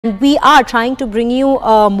We are trying to bring you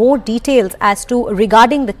more details as to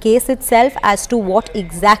regarding the case itself, as to what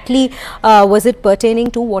exactly was it pertaining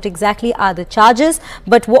to, what exactly are the charges.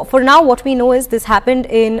 But for now, what we know is this happened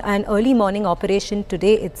in an early morning operation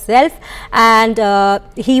today itself, and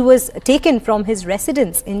he was taken from his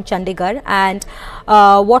residence in Chandigarh, and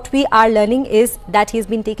what we are learning is that he has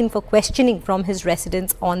been taken for questioning from his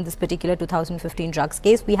residence on this particular 2015 drugs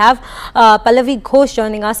case. We have Pallavi Ghosh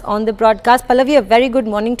joining us on the broadcast. Pallavi, a very good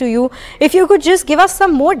morning to you. If you could just give us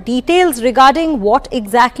some more details regarding what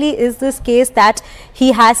exactly is this case that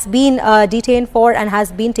he has been detained for and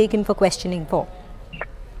has been taken for questioning for.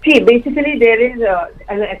 See, basically there is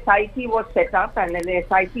an SIT was set up, and an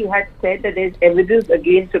SIT had said that there is evidence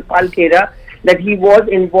against Sukhpal Khaira that he was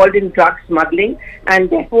involved in drug smuggling, and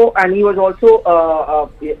therefore, and he was also,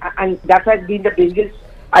 and that has been the biggest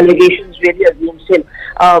allegations really against him.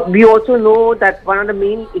 We also know that one of the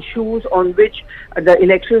main issues on which the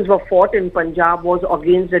elections were fought in Punjab was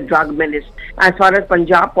against the drug menace. As far as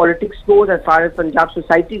Punjab politics goes, as far as Punjab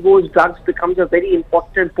society goes, drugs becomes a very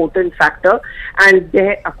important, potent factor. And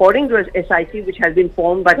they, according to a SIT which has been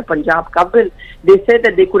formed by the Punjab government, they said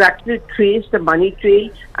that they could actually trace the money trail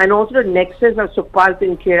and also the nexus of Sukhpal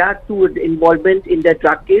Singh Khaira to involvement in the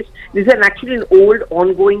drug case. This is actually an old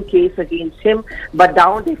ongoing case against him, but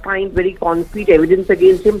now they find very concrete evidence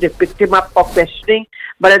against him. They picked him up for questioning,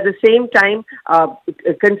 but at the same time,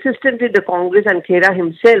 consistently the Congress and Khaira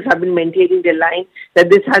himself have been maintaining their line that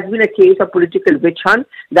this has been a case of political witch hunt.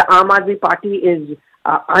 The Aam Aadmi Party is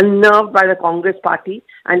unnerved by the Congress party,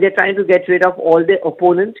 and they're trying to get rid of all their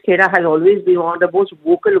opponents. Khaira has always been one of the most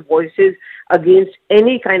vocal voices against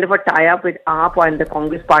any kind of a tie-up with AAP and the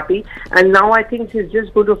Congress party, and now I think he's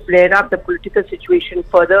just going to flare up the political situation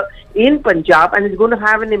further in Punjab, and it's going to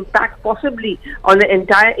have an impact possibly on the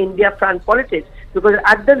entire India front politics, because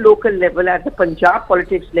at the local level, at the Punjab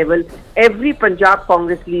politics level, every Punjab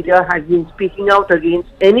Congress leader has been speaking out against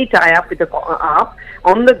any tie-up with the AAP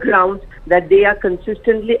on the grounds that they are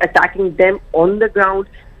consistently attacking them on the ground,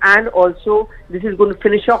 and also this is going to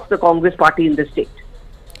finish off the Congress party in the state.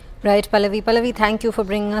 Right, Pallavi. Pallavi, thank you for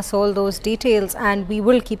bringing us all those details, and we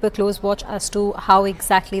will keep a close watch as to how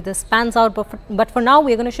exactly this pans out. But for now,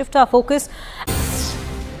 we're going to shift our focus.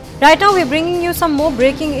 Right now, we're bringing you some more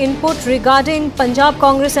breaking input regarding Punjab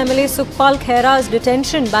Congress MLA Sukhpal Khaira's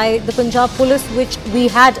detention by the Punjab Police, which we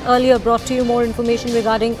had earlier brought to you more information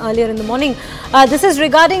regarding earlier in the morning. This is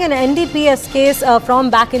regarding an NDPS case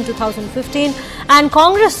from back in 2015. And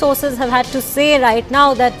Congress sources have had to say right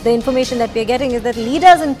now that the information that we are getting is that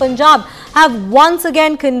leaders in Punjab have once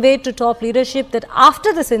again conveyed to top leadership that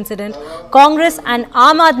after this incident, Congress and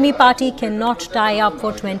Aam Aadmi Party cannot tie up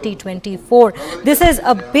for 2024. This is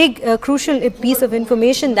a big, crucial piece of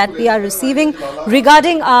information that we are receiving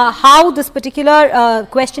regarding how this particular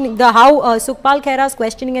questioning, how Sukhpal Khaira's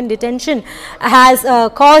questioning and detention has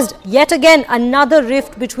caused yet again another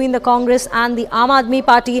rift between the Congress and the Aam Aadmi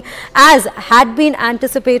Party, as had been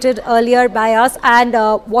anticipated earlier by us. And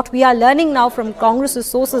what we are learning now from Congress's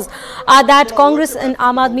sources are that Congress and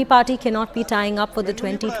Aam Aadmi Party cannot be tying up for the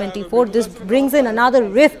 2024. This brings in another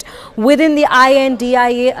rift within the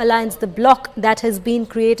INDIA alliance, the bloc that has been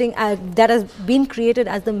created as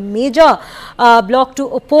the major bloc to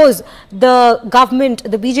oppose the government,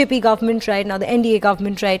 the BJP government right now, the NDA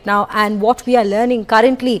government right now. And what we are learning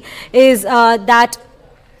currently is that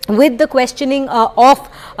with the questioning of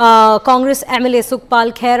Congress MLA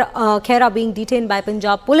Sukhpal Khaira being detained by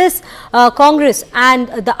Punjab Police, Congress and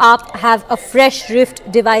the AAP have a fresh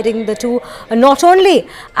rift dividing the two, not only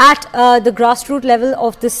at the grassroots level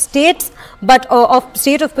of the states, but of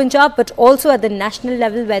state of Punjab, but also at the national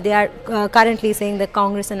level, where they are currently saying that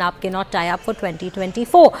Congress and AAP cannot tie up for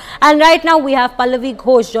 2024. And right now we have Pallavi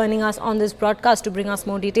Ghosh joining us on this broadcast to bring us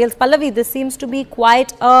more details. Pallavi, this seems to be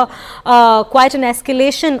quite an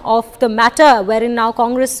escalation of the matter, wherein now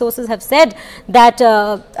Congress sources have said that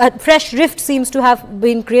a fresh rift seems to have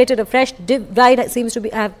been created, a fresh divide seems to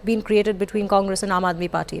have been created between Congress and Aam Aadmi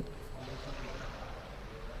Party.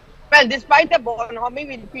 Well, despite the bonhomie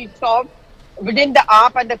which we saw within the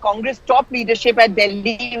AAP and the Congress top leadership at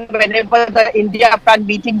Delhi whenever the India Front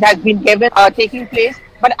meetings has been taking place,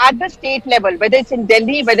 but at the state level, whether it's in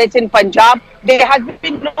Delhi, whether it's in Punjab, there has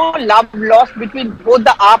been no love lost between both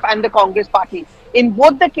the AAP and the Congress party. In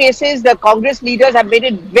both the cases, the Congress leaders have made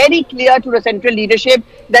it very clear to the central leadership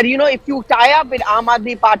that, you know, if you tie up with Aam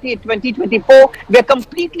Aadmi Party in 2024, we're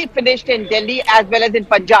completely finished in Delhi as well as in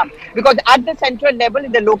Punjab. Because at the central level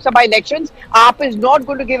in the Lok Sabha elections, AAP is not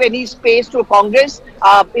going to give any space to Congress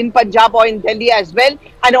in Punjab or in Delhi as well.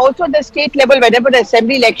 And also the state level, whenever the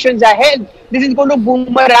assembly elections are held, this is going to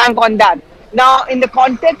boomerang on that. Now, in the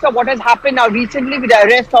context of what has happened now recently with the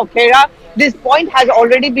arrest of Khaira, this point has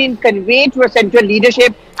already been conveyed to a central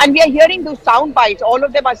leadership, and we are hearing those sound bites. All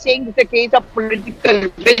of them are saying it's a case of political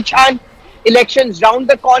witch hunt, elections round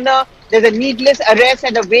the corner, there's a needless arrest,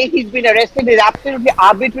 and the way he's been arrested is absolutely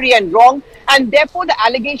arbitrary and wrong. And therefore, the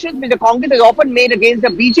allegations which the Congress has often made against the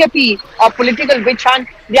BJP of political witch hunt,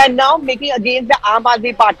 they are now making against the Aam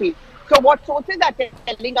Aadmi Party. So what sources are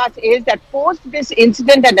telling us is that post this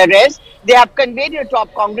incident and arrest, they have conveyed to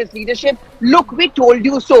top Congress leadership, look, we told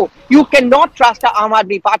you so. You cannot trust the Aam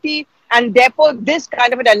Aadmi Party, and therefore this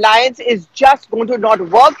kind of an alliance is just going to not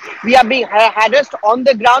work. We are being harassed on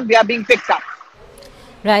the ground. We are being picked up.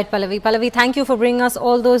 Right, Pallavi. Pallavi, thank you for bringing us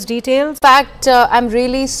all those details. In fact, I'm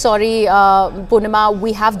really sorry, Poonima,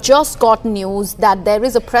 we have just got news that there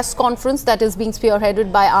is a press conference that is being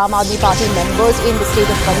spearheaded by Aam Aadmi Party members in the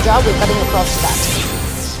state of Punjab. We're cutting across to that.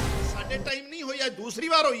 ਸਾਡੇ time ਨਹੀਂ ਹੋਈ ਹੈ, ਦੂਸਰੀ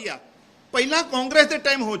ਵਾਰ ਹੋਈ ਆ, ਪਹਿਲਾਂ ਕਾਂਗਰਸ ਦੇ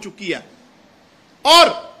time ਹੋ ਚੁੱਕੀ ਆ।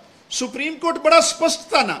 ਔਰ ਸੁਪਰੀਮ ਕੋਰਟ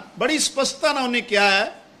ਬੜੀ ਸਪਸ਼ਟਤਾ ਨਾਲ ਉਹਨੇ ਕਿਹਾ ਹੈ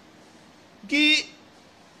ਕਿ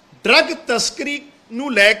ਡਰੱਗ ਤਸਕਰੀ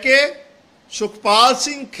ਨੂੰ ਲੈ ਕੇ ਸੁਖਪਾਲ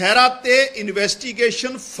ਸਿੰਘ ਖਹਿਰਾ ਤੇ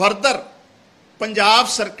ਇਨਵੈਸਟੀਗੇਸ਼ਨ ਫਰਦਰ ਪੰਜਾਬ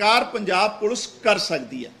ਸਰਕਾਰ ਪੰਜਾਬ ਪੁਲਿਸ ਕਰ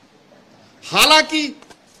ਸਕਦੀ ਹੈ। ਹਾਲਾਂਕਿ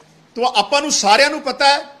ਆਪਾਂ ਨੂੰ ਸਾਰਿਆਂ ਨੂੰ ਪਤਾ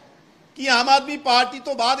ਹੈ ਕਿ ਆਮ ਆਦਮੀ ਪਾਰਟੀ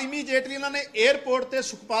ਤੋਂ ਬਾਅਦ ਇਮੀਡੀਏਟਲੀ ਇਹਨਾਂ ਨੇ 에ਅਰਪੋਰਟ ਤੇ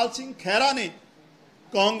ਸੁਖਪਾਲ ਸਿੰਘ ਖਹਿਰਾ ਨੇ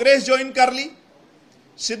ਕਾਂਗਰਸ ਜੁਆਇਨ ਕਰ ਲਈ।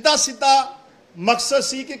 ਸਿੱਧਾ ਮਕਸਦ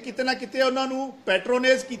ਸੀ ਕਿ ਕਿਤੇ ਨਾ ਕਿਤੇ ਉਹਨਾਂ ਨੂੰ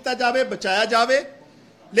ਪੈਟਰੋਨੇਜ ਕੀਤਾ ਜਾਵੇ, ਬਚਾਇਆ ਜਾਵੇ।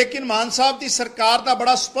 ਲੇਕਿਨ ਮਾਨ ਸਾਹਿਬ ਦੀ ਸਰਕਾਰ ਦਾ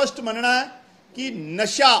ਬੜਾ ਸਪਸ਼ਟ ਮੰਨਣਾ ਹੈ कि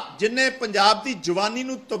नशा जिन्हें पंजाब की जवानी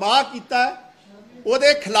नूं तबाह किया है,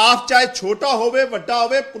 उहदे खिलाफ चाहे छोटा होवे वड्डा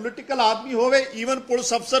होवे, पोलिटिकल आदमी होवे, ईवन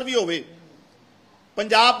पुलिस अफसर भी होवे,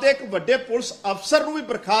 पंजाब के एक वड्डे पुलिस अफसर नूं भी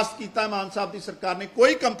बर्खास्त किया मान साहब की सरकार ने।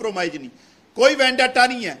 कोई कंप्रोमाइज नहीं, कोई वैंडेटा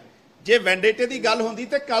नहीं है। जे वैंडेटे की गल होंदी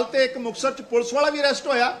तो कल तो एक मुक्तसर च पुलिस वाला भी अरेस्ट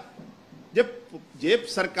होया। जे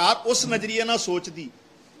सरकार उस नज़रिए नाल सोचती,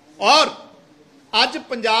 और अज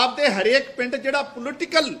पंजाब के हरेक पिंड जिहड़ा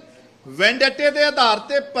पोलिटिकल वैंडेटे के आधार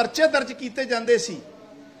पर परचे दर्ज किए जाते सी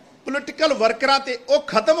पोलिटिकल वर्करां ते, वो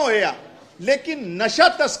खत्म होए आ। लेकिन नशा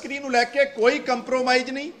तस्करी नूं लैके कोई कंप्रोमाइज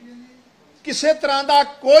नहीं, किसी तरह का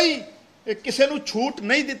कोई किसी नूं छूट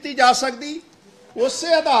नहीं दी जा सकती। उस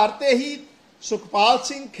आधार पर ही सुखपाल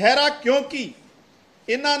सिंह खैरा, क्योंकि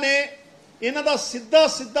इन्हां दा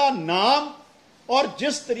सीधा नाम और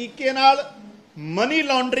जिस तरीके नाल मनी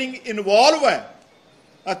लॉन्ड्रिंग इनवॉल्व है,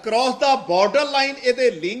 अक्रॉस द बॉर्डर लाइन ये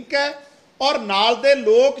लिंक है, और नाल दे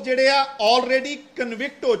लोग जिहड़े आ ऑलरेडी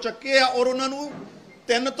कन्विक्ट हो चुके हैं, और उन्होंने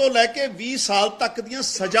 3 तो लैके 20 साल तक दीयां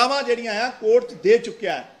सजावां जिहड़ियां आ कोर्ट दे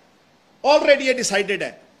चुकिया है, ऑलरेडी ये डिसाइडेड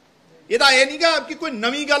है। इहदा ये नहीं गा कि कोई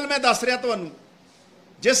नवीं गल मैं दस रहा तुहानूं।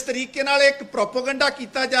 जिस तरीके नाल एक प्रोपोगंडा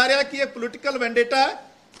किया जा रहा कि यह पोलिटिकल वैंडेटा है,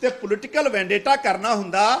 तो पोलिटिकल वैंडेटा करना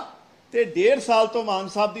हुंदा ते 1.5 साल तो मान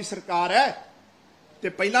साहब की सरकार है, तो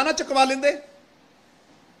पहला ना चुकवा लेंदे,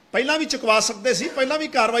 पहला भी चुकवा सकते सी, पहला भी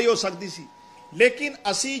कार्रवाई हो सकती सी। लेकिन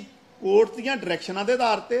असी कोर्ट दीयां डायरैक्शनां दे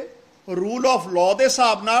आधार ते, रूल ऑफ लॉ के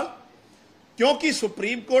हिसाब नाल, क्योंकि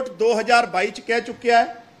सुप्रीम कोर्ट 2022 च कह चुकिया है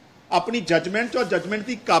अपनी जजमेंट, और जजमेंट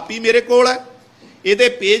की कापी मेरे कोल है, ये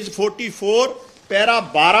पेज 44 पैरा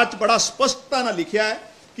 12 च बड़ा स्पष्टता नाल लिखिया है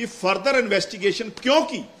कि फर्दर इन्वेस्टिगेशन,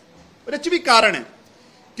 क्योंकि इहदे च भी कारण है,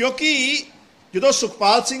 क्योंकि जो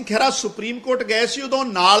सुखपाल सिंह खैरा सुप्रीम कोर्ट गए सी, उदों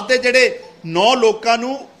नाल दे जिहड़े 9 लोकां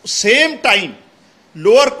नूं सेम टाइम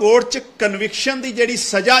लोअर कोर्ट च कन्विक्शन की जिहड़ी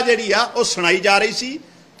सज़ा जिहड़ी आ वो सुनाई जा रही सी।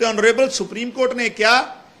 तो ऑनरेबल सुप्रीम कोर्ट ने कहा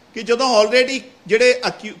कि जो ऑलरेडी जिहड़े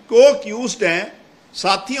को अक्यूज्ड हैं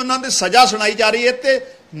साथी उन्होंने सज़ा सुनाई जा रही है, तो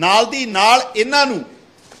नाल दी नाल इन्हां नूं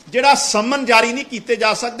जिहड़ा समन जारी नहीं किए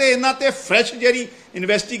जा सकते, इन्हां ते फ्रैश जिहड़ी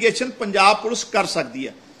इन्वेस्टिगेशन पंजाब पुलिस कर सकती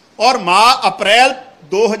है। और अप्रैल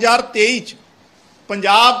 2023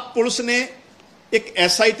 पंजाब पुलिस ने एक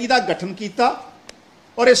SIT का गठन किया,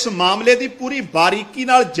 और इस मामले की पूरी बारीकी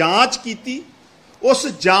नाल जांच की। उस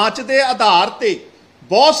जांच के आधार पर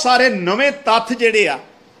बहुत सारे नवे तत्थ जिहड़े आ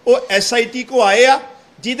वो SIT को आए आ,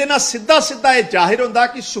 जिहदे नाल सीधा यह जाहिर होंदा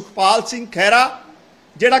कि सुखपाल सिंह खैरा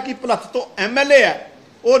जिहड़ा कि भुलत्थ तो MLA है,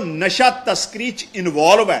 वो नशा तस्करी च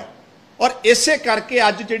इनवॉल्व है, और इसे करके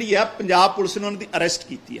अज जिहड़ी है पंजाब पुलिस ने उन्होंने अरेस्ट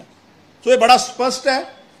की है। सो ये बड़ा स्पष्ट है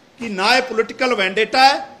कि ना ये पोलिटिकल वैंडेटा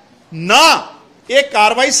है, ना ये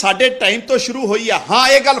कार्रवाई साडे टाइम तो शुरू हुई है। हाँ,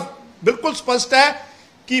 ये गल बिल्कुल स्पष्ट है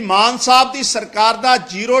कि मान साहब की सरकार का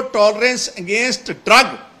 0 टॉलरेंस अगेंस्ट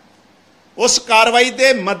ड्रग, उस कार्रवाई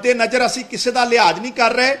के मद्देनज़र असी किसी का लिहाज नहीं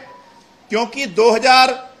कर रहे, क्योंकि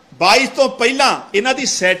 2022 तो पहला इन्हां दी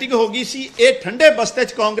सैटिंग हो गई सी। ये ठंडे बस्ते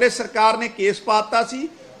च कांग्रेस सरकार ने केस पाता सी,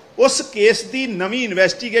 उस केस की नवीं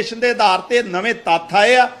इन्वेस्टिगेशन के आधार पर नवे तत्थ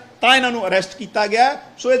आए आ, ਤਾਂ ਇਹਨਾਂ ਨੂੰ ਅਰੈਸਟ ਕੀਤਾ ਗਿਆ।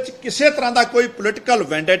 ਸੋ ਇਹ 'ਚ ਕਿਸੇ ਤਰ੍ਹਾਂ ਦਾ ਕੋਈ ਪੋਲੀਟੀਕਲ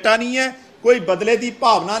ਵੈਂਡੇਟਾ नहीं है, कोई बदले की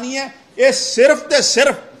भावना नहीं है। ये सिर्फ तो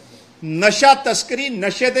सिर्फ नशा तस्करी,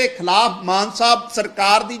 नशे के खिलाफ मान साहब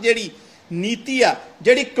सरकार की जिहड़ी नीति आ,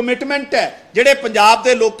 जिहड़ी कमिटमेंट है, जिहड़े पंजाब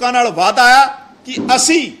के लोगों नाल वादा आ कि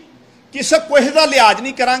असी किसी कोई दा लिहाज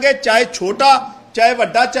नहीं करांगे, चाहे छोटा चाहे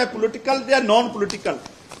वड्डा, चाहे पोलीटिकल या नॉन पोलीटिकल,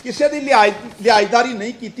 किसी की लिहाजदारी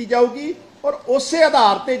नहीं की जाऊगी। और उस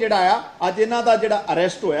आधार पर जिहड़ा आ अज इन्हां दा जिहड़ा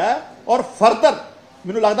अरेस्ट होया है और फरदर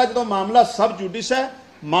मैनूं लगदा जो मामला सब जुडिस है,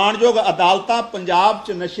 माणयोग अदालतां पंजाब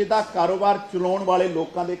च नशे का कारोबार चलाउण वाले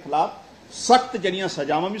लोगों के खिलाफ सख्त जिहड़ियां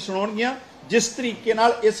सजावां भी सुणाउणगीਆਂ। जिस तरीके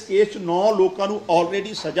नाल इस केस 9 लोगों को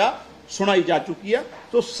ऑलरेडी सजा सुनाई जा चुकी है।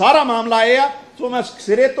 तो सारा मामला यह है, तो मैं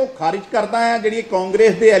सिरे तो खारिज करता हाँ जी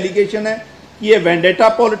कांग्रेस के एलीगेशन है कि यह वेंडेटा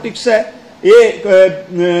पॉलिटिक्स है, ये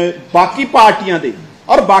बाकी पार्टियां दे।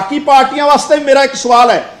 और बाकी पार्टियां वास्ते मेरा एक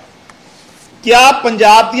सवाल है, क्या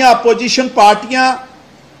पंजाब दी अपोजिशन पार्टियां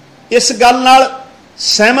इस गल नाल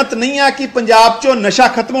सहमत नहीं है कि पंजाब चो नशा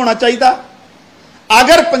खत्म होना चाहिए?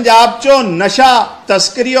 अगर पंजाब चो नशा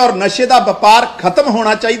तस्करी और नशे का व्यापार खत्म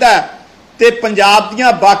होना चाहिए तो पंजाब दी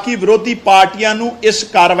बाकी विरोधी पार्टियां नूं इस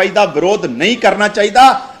कार्रवाई का विरोध नहीं करना चाहिए।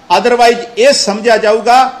 अदरवाइज ये समझा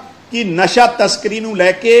जाऊगा कि नशा तस्करी नूं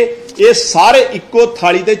लैके ये सारे इक्को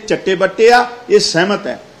थाली दे चट्टे बट्टे आ, ये सहमत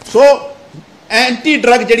है। सो एंटी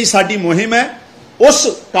ड्रग जिहड़ी साडी मुहिम है उस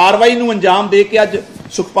कार्रवाई नूं अंजाम दे के अज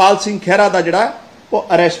सुखपाल सिंह खैरा दा जिहड़ा वो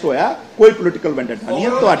अरेस्ट होया। कोई पोलीटिकल वेंडेटा नहीं है।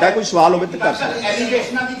 तुहाडा कोई सवाल होवे तो कर सकदे।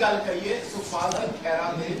 एलीगेशनां दी गल करिए, सुखपाल सिंह खैरा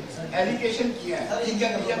दे एलीगेशन की है, ठीक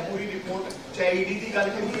है, पूरी रिपोर्ट चाहे ईडी दी गल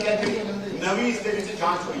करिए या जिहड़ी नवीं इस दे विच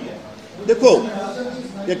जांच होई है। देखो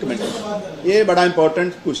एक मिनट, ये बड़ा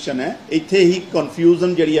इंपॉर्टेंट क्वेश्चन है। इत्थे ही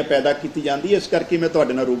कन्फ्यूजन जिहड़ी है पैदा की जाती है, इस करके मैं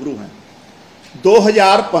तुहाडे नाल रूबरू हाँ।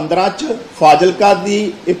 2015 च फाजिलका दी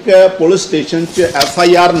एक पुलिस स्टेशन च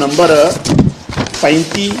FIR नंबर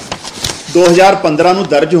 35 2015 नूं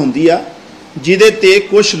दर्ज होंदी आ, जिहदे ते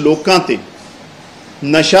कुछ लोकां ते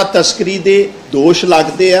नशा तस्करी दे दोष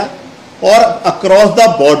लगदे आ और अक्रॉस द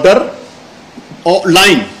बॉर्डर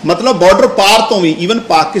लाइन, मतलब बॉर्डर पार तो भी even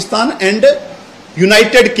Pakistan and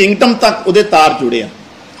United kingdom तक उहदे तार जुड़े आ।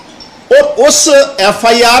 और उस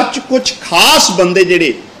FIR च कुछ खास बंदे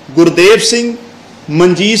जिहड़े गुरदेव सिंह,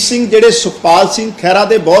 मनजीत सिंह जिहड़े सुखपाल सिंह खैरा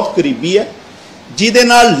दे बहुत करीबी है, जिहदे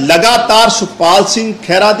नाल लगातार सुखपाल सिंह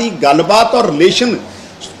खैरा दी गलबात और रिलेशन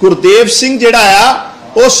गुरदेव सिंह जिहड़ा आ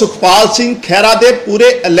वो सुखपाल सिंह खैरा दे पूरे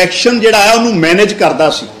इलैक्शन जिहड़ा आ उहनूं मैनेज करदा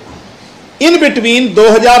सी। इन बिटवीन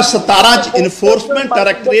 2017 च इनफोर्समेंट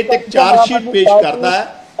डायरैक्टरेट एक चार्जशीट पेश करता है,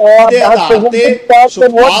 जिहदे आधार ते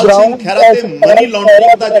सुखपाल सिंह खैरा ते मनी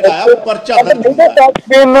लॉन्ड्रिंग दा जिहड़ा है परचा दर्ज होंदा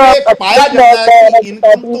है। पाया जाता है कि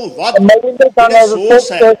इनकम तो वध जिहड़े सोर्स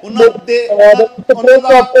है उन्हां दे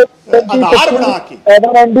आधार बना के,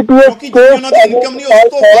 क्योंकि जो उन्हां दी इनकम नहीं उस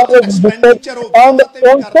तो वध एक्सपेंडिचर हो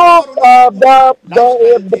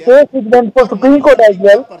the case is went for Supreme Court as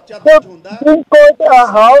well. So Supreme Court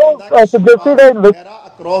how suggested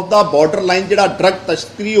across the border line जिहड़ा ड्रग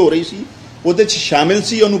तस्करी हो रही सी ਉਹਦੇ ਚ ਸ਼ਾਮਿਲ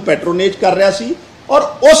ਸੀ, ਉਹਨੂੰ ਪੈਟਰੋਨੇਜ ਕਰ ਰਿਹਾ ਸੀ। ਔਰ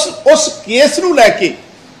ਉਸ ਕੇਸ ਨੂੰ ਲੈ ਕੇ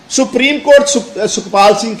ਸੁਪਰੀਮ ਕੋਰਟ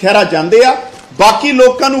ਸੁਖਪਾਲ ਸਿੰਘ ਖਹਿਰਾ ਜਾਂਦੇ ਆ, ਬਾਕੀ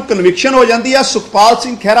ਲੋਕਾਂ ਨੂੰ ਕਨਵਿਕਸ਼ਨ ਹੋ ਜਾਂਦੀ ਆ। ਸੁਖਪਾਲ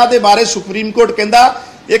ਸਿੰਘ ਖਹਿਰਾ ਦੇ ਬਾਰੇ ਸੁਪਰੀਮ ਕੋਰਟ ਕਹਿੰਦਾ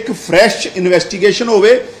ਇੱਕ ਫਰੈਸ਼ ਇਨਵੈਸਟੀਗੇਸ਼ਨ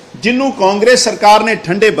ਹੋਵੇ, ਜਿਹਨੂੰ ਕਾਂਗਰਸ ਸਰਕਾਰ ਨੇ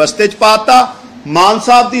ਠੰਡੇ ਬਸਤੇ ਚ ਪਾਤਾ। ਮਾਨ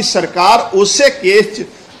ਸਾਹਿਬ ਦੀ ਸਰਕਾਰ ਉਸੇ ਕੇਸ ਚ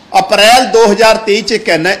ਅਪ੍ਰੈਲ 2023 ਚ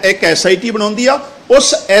ਇੱਕ SIT ਬਣਾਉਂਦੀ ਆ।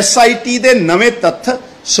 उस SIT ਦੇ ਨਵੇਂ ਤੱਥ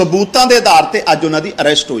सबूतों के आधार पर अज उन्होंने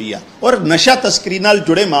अरेस्ट हुई है और नशा तस्करी नाल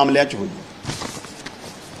जुड़े मामलों च हुई है।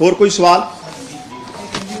 होर कोई सवाल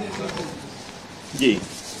जी?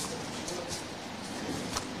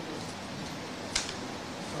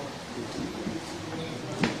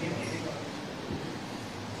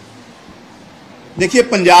 देखिए,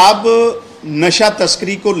 पंजाब नशा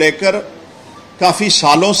तस्करी को लेकर काफ़ी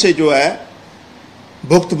सालों से जो है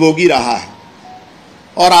भुक्तभोगी रहा है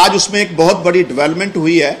और आज उसमें एक बहुत बड़ी डेवलपमेंट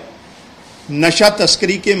हुई है। नशा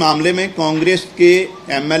तस्करी के मामले में कांग्रेस के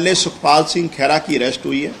MLA सुखपाल सिंह खैरा की अरेस्ट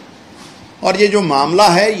हुई है और ये जो मामला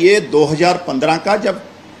है ये 2015 का, जब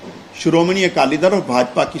श्रोमणी अकाली दल और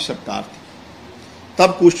भाजपा की सरकार थी,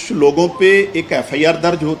 तब कुछ लोगों पे एक FIR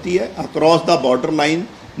दर्ज होती है अक्रॉस द बॉर्डर लाइन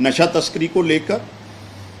नशा तस्करी को लेकर।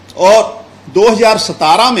 और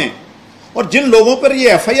 2017 में और जिन लोगों पर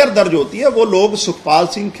ये FIR दर्ज होती है वो लोग सुखपाल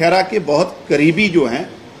सिंह खैरा के बहुत करीबी जो हैं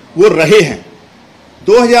वो रहे हैं।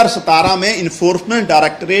 2017 में इन्फोर्समेंट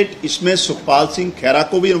डायरेक्टरेट इसमें सुखपाल सिंह खैरा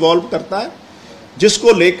को भी इन्वॉल्व करता है,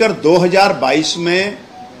 जिसको लेकर 2022 में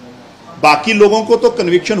बाकी लोगों को तो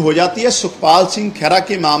कन्विक्शन हो जाती है। सुखपाल सिंह खैरा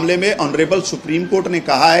के मामले में ऑनरेबल सुप्रीम कोर्ट ने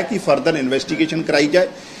कहा है कि फर्दर इन्वेस्टिगेशन कराई जाए,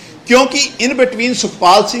 क्योंकि इन बिटवीन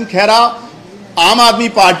सुखपाल सिंह खैरा आम आदमी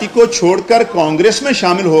पार्टी को छोड़कर कांग्रेस में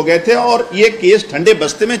शामिल हो गए थे और ये केस ठंडे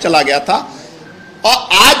बस्ते में चला गया था। और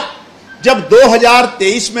आज जब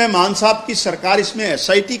 2023 में मान साहब की सरकार इसमें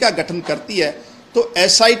एसआईटी का गठन करती है तो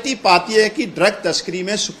एसआईटी पाती है कि ड्रग तस्करी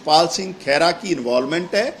में सुखपाल सिंह खैरा की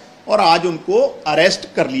इन्वॉल्वमेंट है और आज उनको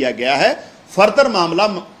अरेस्ट कर लिया गया है। फर्दर मामला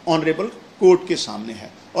ऑनरेबल कोर्ट के सामने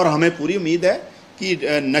है और हमें पूरी उम्मीद है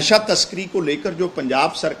कि नशा तस्करी को लेकर जो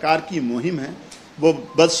पंजाब सरकार की मुहिम है वो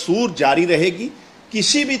बदसूर जारी रहेगी।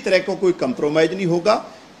 किसी भी तरह का कोई कंप्रोमाइज नहीं होगा।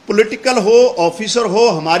 पॉलिटिकल हो, ऑफिसर हो,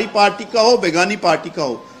 हमारी पार्टी का हो, बेगानी पार्टी का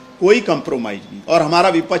हो, कोई कंप्रोमाइज नहीं। और हमारा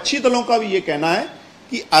विपक्षी दलों का भी ये कहना है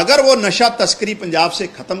कि अगर वो नशा तस्करी पंजाब से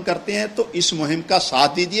खत्म करते हैं तो इस मुहिम का साथ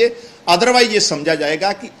दीजिए, अदरवाइज ये समझा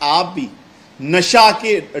जाएगा कि आप भी नशा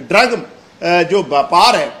के ड्रग जो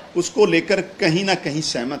व्यापार है उसको लेकर कहीं ना कहीं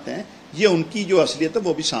सहमत हैं। ये उनकी जो असलियत है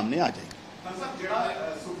वो भी सामने आ जाएगी।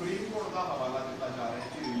 सुप्रीम कोर्ट का हवाला दिता जा रहा है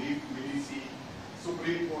कि रिलीफ मिली सी,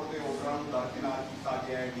 सुप्रीम कोर्ट के ऑर्डर ਨੂੰ ਦਰਕਿਨਾਰ ਕੀਤਾ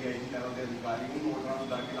ਗਿਆ ਹੈ। ਡੀਆਈਜੀ ਲੈਵਲ ਦੇ ਅਧਿਕਾਰੀ ਉਹਨੂੰ ਆਰਡਰਾਂ ਨੂੰ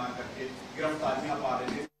ਦਰਕਿਨਾਰ ਕਰਕੇ गिरफ्तारियां पा रहे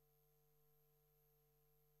हैं।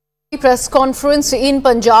 Press conference in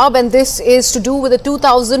Punjab, and this is to do with the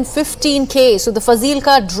 2015 case of the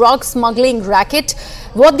Fazilka drug smuggling racket.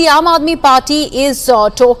 What the Aam Aadmi Party is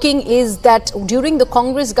talking is that during the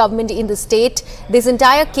Congress government in the state, this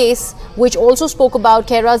entire case, which also spoke about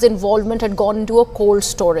Khaira's involvement, had gone into a cold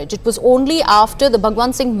storage. It was only after the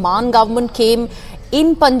Bhagwant Singh Mann government came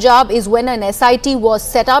in Punjab is when an SIT was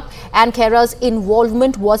set up and Khaira's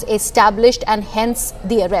involvement was established, and hence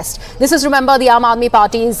the arrest. This is, remember, the Aam Aadmi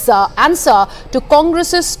Party's answer to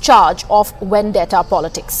Congress's charge of vendetta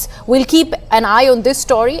politics. We'll keep an eye on this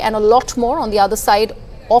story and a lot more on the other side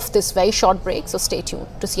of this very short break. So stay tuned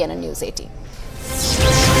to CNN News 18.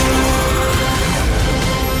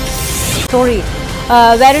 Story.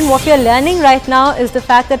 Wherein what we are learning right now is the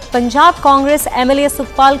fact that Punjab Congress MLA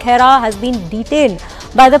Sukhpal Khaira has been detained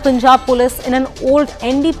by the Punjab Police in an old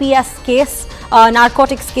NDPS case,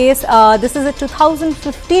 narcotics case. This is a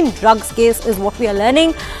 2015 drugs case is what we are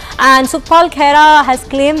learning. And Sukhpal Khaira has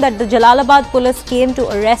claimed that the Jalalabad police came to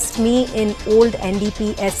arrest me in old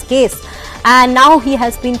NDPS case. And now he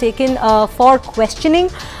has been taken for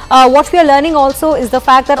questioning. What we are learning also is the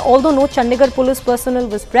fact that although no Chandigarh police personnel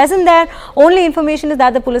was present there, only information is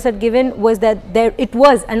that the police had given was that it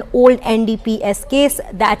was an old NDPS case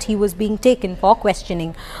that he was being taken for questioning.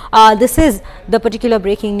 This is the particular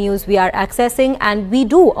breaking news we are accessing, and we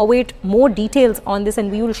do await more details on this,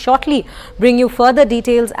 and we will shortly bring you further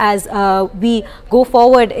details as we go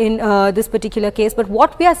forward in this particular case. But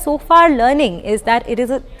what we are so far learning is that it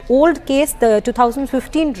is an old case, the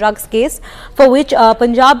 2015 drugs case, for which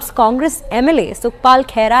Punjab's Congress MLA Sukhpal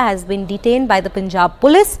Khaira has been detained by the Punjab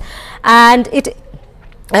Police, and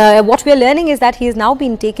what we are learning is that he has now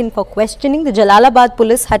been taken for questioning. The Jalalabad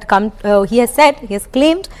police had come, he has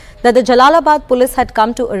claimed that the Jalalabad police had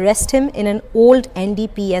come to arrest him in an old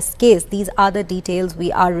NDPS case. These are the details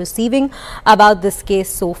we are receiving about this case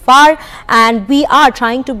so far, and we are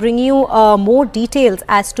trying to bring you more details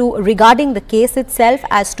as to regarding the case itself,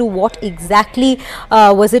 as to what exactly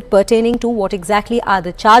was it pertaining to, what exactly are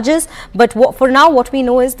the charges. But for now, what we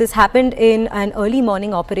know is this happened in an early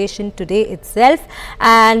morning operation today itself,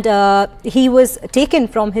 and he was taken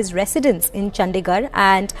from his residence in Chandigarh,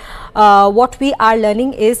 and what we are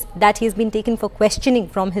learning is that he has been taken for questioning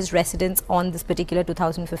from his residence on this particular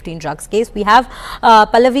 2015 drugs case. We have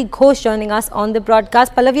Pallavi Ghosh joining us on the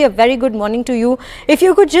broadcast. Pallavi, a very good morning to you. If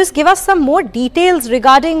you could just give us some more details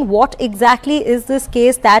regarding what exactly is this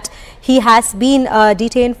case that he has been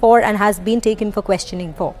detained for and has been taken for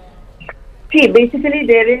questioning for. See, basically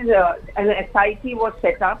there is an SIT was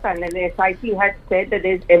set up, and an SIT had said that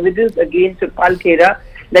there is evidence against Sukhpal Khaira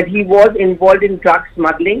that he was involved in drug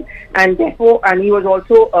smuggling, and therefore, and he was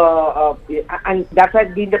also, and that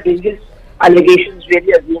has been the biggest allegations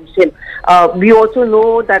really against him. We also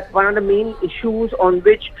know that one of the main issues on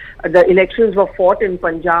which the elections were fought in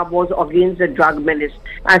Punjab was against the drug menace.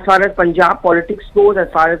 As far as Punjab politics goes, as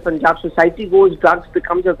far as Punjab society goes, drugs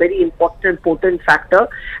becomes a very important, potent factor.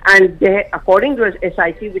 And they, according to a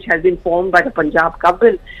SIT which has been formed by the Punjab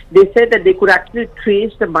government, they said that they could actually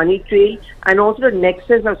trace the money trail and also the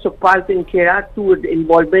nexus of Sukhpal Singh Khaira to the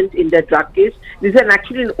involvement in the drug case. This is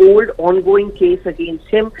actually an old ongoing case against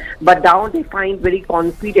him, but now they find very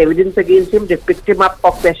concrete evidence against him. They picked him up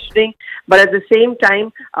for questioning, but at the same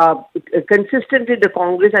time, consistently the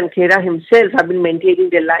Congress and Khaira himself have been maintaining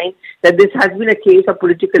their line that this has been a case of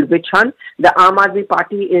political witch hunt. The Aam Aadmi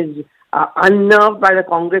Party is unnerved by the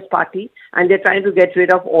Congress party, and they're trying to get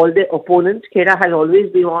rid of all their opponents. Khaira has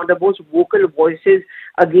always been one of the most vocal voices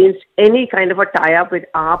against any kind of a tie-up with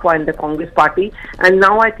AAP and the Congress party. And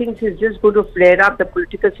now I think she's just going to flare up the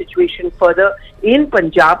political situation further in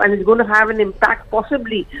Punjab, and it's going to have an impact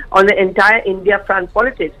possibly on the entire India front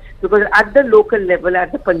politics. Because at the local level,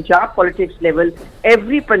 at the Punjab politics level,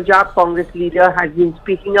 every Punjab Congress leader has been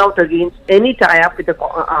speaking out against any tie-up with the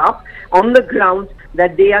AAP on the grounds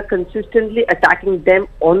that they are consistently attacking them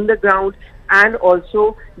on the ground, and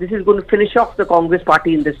also this is going to finish off the Congress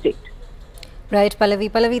party in the state. Right, Pallavi.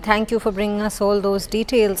 Pallavi, thank you for bringing us all those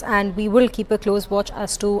details, and we will keep a close watch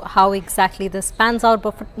as to how exactly this pans out.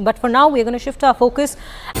 But for now, we're going to shift our focus.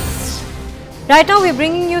 Right now, we're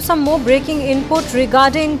bringing you some more breaking input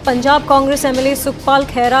regarding Punjab Congress MLA Sukhpal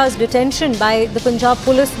Khaira's detention by the Punjab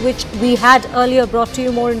Police, which we had earlier brought to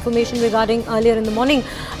you more information regarding earlier in the morning.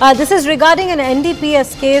 This is regarding an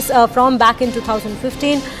NDPS case from back in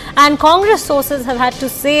 2015. And Congress sources have had to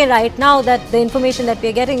say right now that the information that we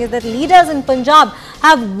are getting is that leaders in Punjab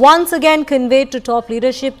have once again conveyed to top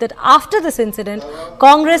leadership that after this incident,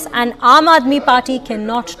 Congress and Aam Aadmi Party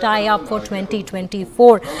cannot tie up for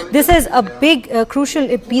 2024. This is a big,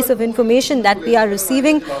 crucial piece of information that we are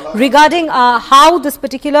receiving regarding how this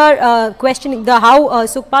particular questioning, how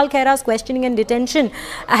Sukhpal Khaira's questioning and detention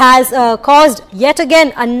has caused yet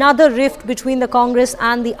again another rift between the Congress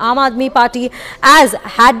and the Aam Aadmi Party, as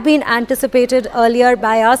had been anticipated earlier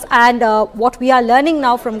by us. And what we are learning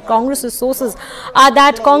now from Congress's sources are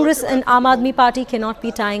that Congress and Aam Aadmi Party cannot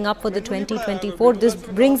be tying up for the 2024. This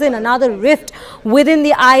brings in another rift within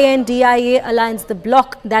the INDIA alliance, the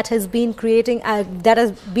bloc that has been created as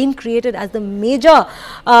the major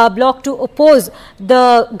bloc to oppose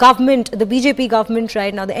the government, the BJP government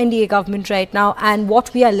right now, the NDA government right now. And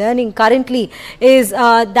what we are learning currently is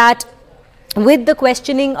that with the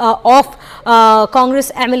questioning of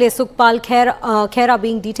Congress MLA Sukhpal Khaira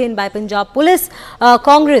being detained by Punjab Police,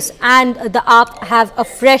 Congress and the AAP have a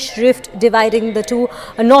fresh rift dividing the two,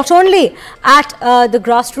 not only at the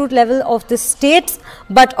grassroots level of the states,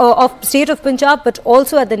 but of state of Punjab, but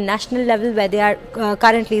also at the national level, where they are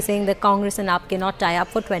currently saying that Congress and AAP cannot tie up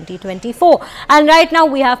for 2024. And right now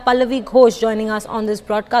we have Pallavi Ghosh joining us on this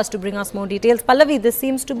broadcast to bring us more details. Pallavi, this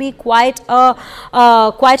seems to be quite an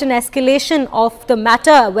escalation of the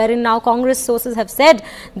matter, wherein now Congress sources have said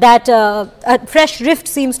that a fresh rift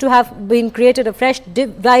seems to have been created, a fresh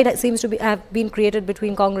divide seems to have been created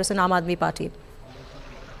between Congress and Aam Aadmi Party.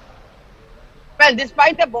 Well,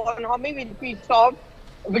 despite the bonhomie which we saw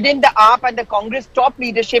within the AAP and the Congress top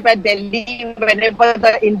leadership at Delhi whenever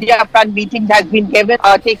the India Front meetings has been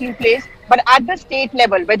taking place, but at the state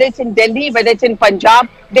level, whether it's in Delhi, whether it's in Punjab,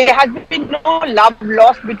 there has been no love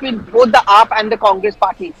lost between both the AAP and the Congress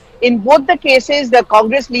party. In both the cases, the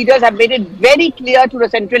Congress leaders have made it very clear to the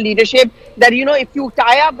central leadership that, you know, if you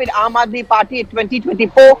tie up with Aam Aadmi Party in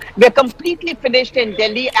 2024, we're completely finished in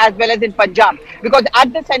Delhi as well as in Punjab. Because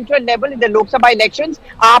at the central level in the Lok Sabha elections,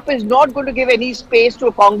 AAP is not going to give any space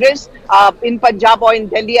to Congress in Punjab or in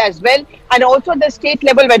Delhi as well. And also the state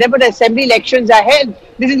level, whenever the assembly elections are held,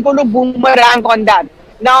 this is going to boomerang on that.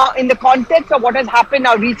 Now, in the context of what has happened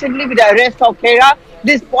now recently with the arrest of Khaira,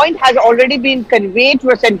 this point has already been conveyed to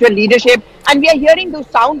a central leadership, and we are hearing those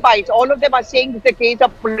sound bites. All of them are saying it's a case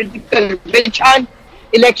of political witch hunt,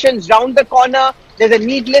 elections round the corner, there's a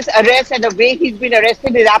needless arrest, and the way he's been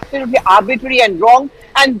arrested is absolutely arbitrary and wrong.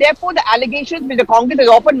 And therefore, the allegations which the Congress has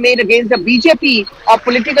often made against the BJP of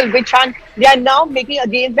political witch hunt, they are now making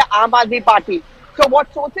against the Aam Aadmi Party. So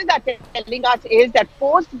what sources are telling us is that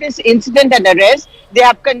post this incident and arrest, they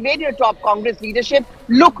have conveyed to top Congress leadership,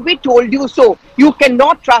 look, we told you so. You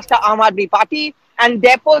cannot trust the Aam Aadmi Party, and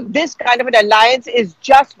therefore this kind of an alliance is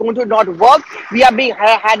just going to not work. We are being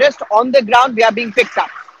harassed on the ground. We are being picked up.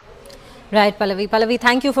 Right, Pallavi. Pallavi,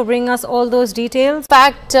 thank you for bringing us all those details. In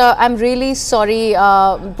fact, I'm really sorry,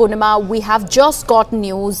 Poonima, we have just got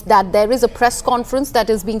news that there is a press conference that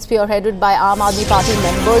is being spearheaded by Aam Aadmi Party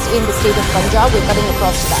members in the state of Punjab. We're cutting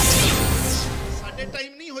across to that. ਸਾਡੇ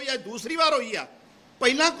time ਨਹੀਂ ਹੋਈ, ਦੂਸਰੀ ਵਾਰ ਹੋਈ ਆ,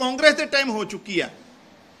 ਪਹਿਲਾਂ ਕਾਂਗਰਸ ਦੇ time ਹੋ ਚੁੱਕੀ ਆ।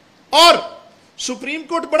 ਔਰ ਸੁਪਰੀਮ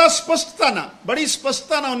ਕੋਰਟ ਬੜੀ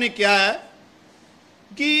ਸਪਸ਼ਟਤਾ ਨਾਲ ਉਹਨੇ ਕਿਹਾ ਹੈ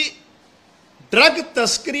ਕਿ ਡਰੱਗ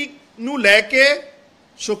ਤਸਕਰੀ ਨੂੰ ਲੈ ਕੇ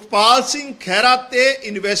ਸੁਖਪਾਲ ਸਿੰਘ ਖਹਿਰਾ ਤੇ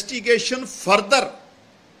ਇਨਵੈਸਟੀਗੇਸ਼ਨ ਫਰਦਰ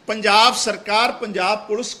ਪੰਜਾਬ ਸਰਕਾਰ, ਪੰਜਾਬ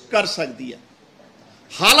ਪੁਲਿਸ ਕਰ ਸਕਦੀ ਹੈ।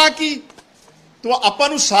 ਹਾਲਾਂਕਿ तो ਆਪਾਂ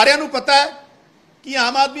ਨੂੰ ਸਾਰਿਆਂ ਨੂੰ ਪਤਾ ਹੈ कि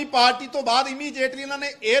आम आदमी पार्टी तो बाद इमीडिएटली इन्होंने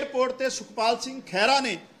एयरपोर्ट ते सुखपाल सिंह खैरा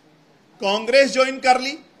ने कांग्रेस ज्वाइन कर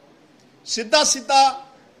ली। सीधा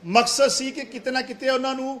मकसद सी कि किते ना किते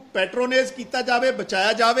उन्होंने पैट्रोनेज किया जाए,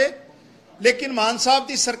 बचाया जाए, लेकिन मान साहब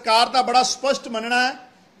की सरकार का बड़ा स्पष्ट मनना है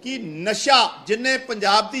कि नशा जिन्हें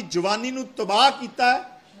पंजाब की जवानी नूं तबाह किया है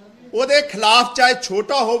ਉਹਦੇ खिलाफ चाहे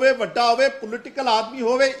छोटा होवे वड्डा होवे पोलिटिकल आदमी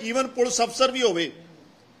होवे ईवन पुलिस अफसर भी होवे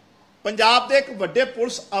पंजाब के एक वड्डे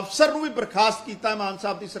पुलिस अफसर नूं भी बर्खास्त किया मान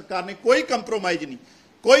साहब की सरकार ने कोई कंप्रोमाइज़ नहीं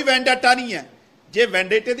कोई वैंडेटा नहीं है जे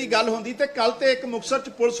वैंडेटे की गल होंदी तो कल तो एक मुक्तसर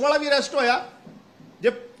च पुलिस वाला भी अरेस्ट होया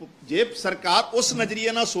जे सरकार उस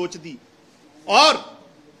नज़रिए नाल सोचदी और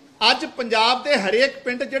अज पंजाब के हरेक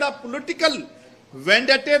पिंड जिहड़ा पोलिटिकल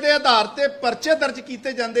वैंडेटे के आधार पर परचे दर्ज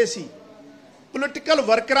किए जाते सी पोलिटिकल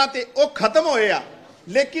वर्करां ते वो खत्म होए आ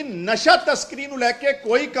लेकिन नशा तस्करी नूं लैके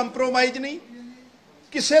कोई कंप्रोमाइज़ नहीं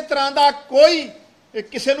किसी तरह का कोई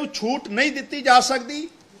किसी नूं छूट नहीं दी जा सकती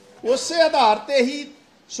उस आधार पर ही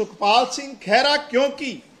सुखपाल सिंह खैरा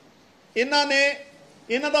क्योंकि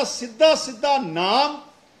इन्हां दा सीधा सीधा नाम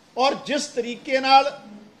और जिस तरीके नाल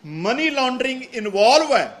मनी लॉन्ड्रिंग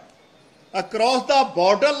इनवॉल्व है अक्रॉस द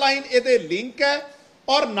बॉर्डर लाइन ये लिंक है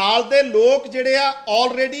और नाल दे लोग जिहड़े आ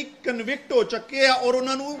ऑलरेडी कन्विक्ट हो चुके हैं और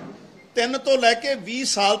उन्होंने 3 तो लैके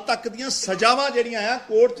 20 साल तक दीयां सजावां जिहड़ियां आ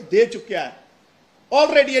कोर्ट दे चुकिया है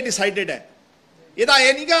ऑलरेडी ये डिसाइडेड है इहदा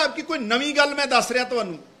ये नहीं गा कि कोई नवीं गल मैं दस रहा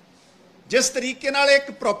तुहानूं जिस तरीके नाल एक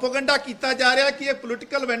प्रोपोगंडा किया जा रहा कि एक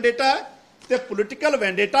पोलिटिकल वैंडेटा है तो पोलिटिकल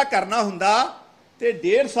वैंडेटा करना हुंदा ते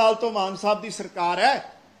 1.5 साल तो मान साहब की सरकार है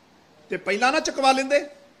तो पहला ना चुकवा लेंदे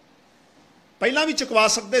पहला भी चुकवा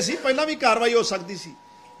सकते सी पहला भी कार्रवाई हो सकती सी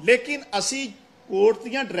लेकिन असी कोर्ट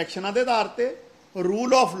दीयां डायरैक्शनां दे आधार पर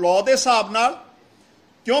रूल ऑफ लॉ के हिसाब नाल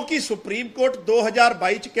क्योंकि सुप्रीम कोर्ट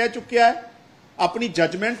 2022 च कह चुकिया है अपनी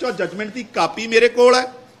जजमेंट और जजमेंट की कापी मेरे कोल है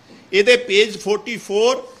ये पेज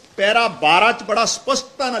 44 पैरा 12 च बड़ा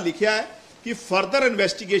स्पष्टता नाल लिखिया है कि फर्दर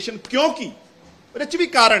इन्वेस्टिगेशन क्योंकि भी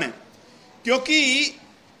कारण है क्योंकि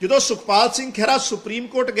जो सुखपाल सिंह खैरा सुप्रीम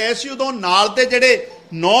कोर्ट गए सी उदों नाल दे जिहड़े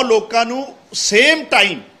 9 लोगों नूं सेम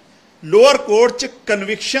टाइम लोअर कोर्ट च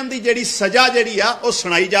कन्विक्शन की जिहड़ी सज़ा जिहड़ी आ वो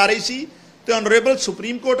सुनाई जा रही सी तो ऑनरेबल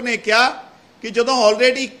सुप्रीम कोर्ट ने कहा कि जो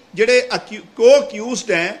ऑलरेडी जिहड़े को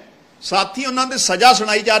अक्यूज़ड हैं साथी उन्होंने सज़ा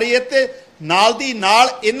सुनाई जा रही है तो नाल दी नाल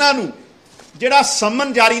इन्हां नूं जिहड़ा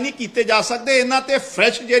समन जारी नहीं किए जा सकते इन्हां ते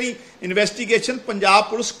फ्रैश जिहड़ी इन्वेस्टिगेशन पंजाब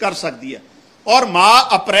पुलिस कर सकती है और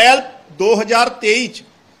अप्रैल 2023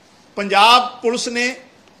 पंजाब पुलिस ने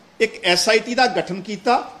एक SIT का गठन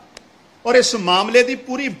किया और इस मामले की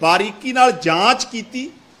पूरी बारीकी नाल जांच की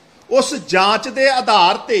उस जांच के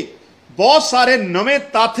आधार पर बहुत सारे नवे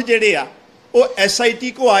तत्थ जिहड़े आ वो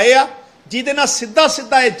SIT को आए आ जिहदे नाल सीधा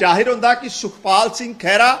सीधा यह जाहिर होंदा कि सुखपाल सिंह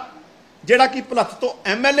खैरा जिहड़ा कि भुलत्थ तो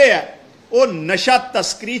MLA है वो नशा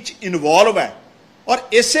तस्करी च इनवॉल्व है और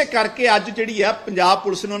इसे करके अज जिहड़ी है पंजाब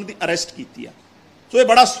पुलिस ने उन्होंने अरेस्ट की है सो ये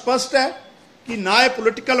बड़ा स्पष्ट है कि ना ये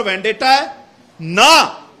पोलिटिकल वैंडेटा है ना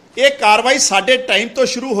ये कार्रवाई साडे टाइम तो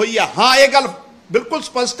शुरू हुई है हाँ ये गल बिल्कुल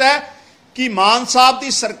स्पष्ट है कि मान साहब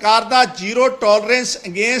की सरकार का जीरो टॉलरेंस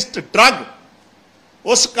अगेंस्ट ड्रग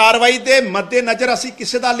उस कार्रवाई के मद्देनज़र असी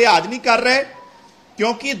किसी का लिहाज नहीं कर रहे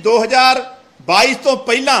क्योंकि 2022 तो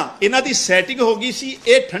पहला इन्हां दी सैटिंग हो गई सी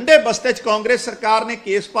ये ठंडे बस्ते कांग्रेस सरकार ने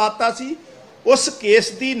केस पाता सी उस केस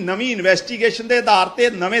की नवी इन्वेस्टिगेशन के आधार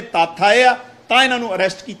पर नवे तत्थ आए आ तां इन्हां नूं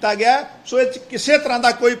अरेस्ट किया गया सो इस किसी तरह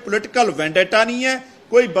का कोई पोलिटिकल वैंडेटा नहीं है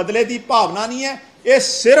कोई बदले की भावना नहीं है ये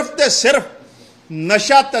सिर्फ तो सिर्फ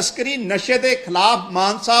नशा तस्करी नशे के खिलाफ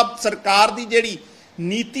मान साहब सरकार की जिहड़ी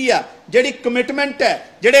नीति आ जिहड़ी कमिटमेंट है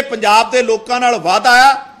जिहड़े पंजाब के लोगों नाल वादा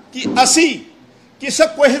आ कि असी किसी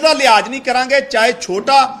कोई का लिहाज नहीं करांगे चाहे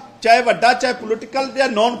छोटा चाहे वड्डा चाहे पोलिटिकल या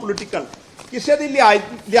नॉन पोलिटिकल किसी की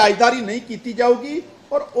लिहाजदारी नहीं की जाऊगी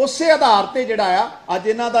और उस आधार पर जिहड़ा आ अज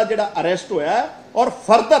इन्हां दा जिहड़ा अरेस्ट होया है और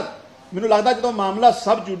फर्दर मैनूं लगदा जो मामला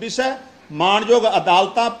सब जुडिस है माणयोग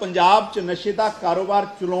अदालतां पंजाब च नशे का कारोबार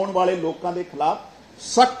चलाउण वाले लोगों के खिलाफ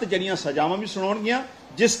सख्त जिहड़ियां सजावां भी सुणाउणगीਆਂ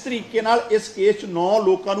जिस तरीके नाल इस केस 9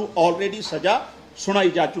 लोगों को ऑलरेडी सज़ा सुनाई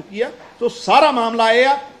जा चुकी है तो सारा मामला यह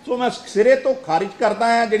है तो मैं सिरे तो खारिज करता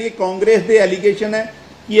है जी कांग्रेस के एलीगेशन है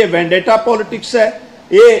कि ये वैंडेटा पॉलिटिक्स है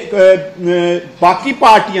ये बाकी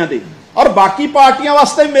पार्टियां दे और बाकी पार्टियां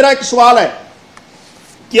वास्ते भी मेरा एक सवाल है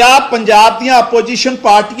क्या पंजाब दी अपोजिशन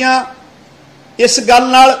पार्टियां इस गल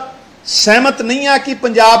नाल सहमत नहीं है कि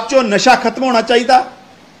पंजाब चो नशा खत्म होना चाहिए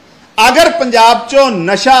अगर पंजाब चो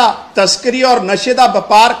नशा तस्करी और नशे का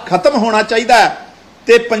व्यापार खत्म होना चाहिए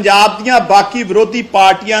तो पंजाब दियां बाकी विरोधी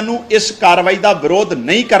पार्टियां नूं इस कार्रवाई का विरोध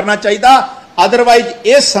नहीं करना चाहिए अदरवाइज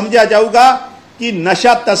ये समझा जाऊगा कि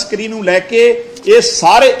नशा तस्करी नूं लैके ये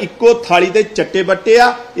सारे इक्को थाली दे चट्टे बट्टे आ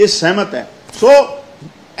ये सहमत है सो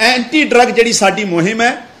एंटी ड्रग जिहड़ी साडी मुहिम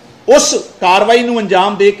है उस कार्रवाई नूं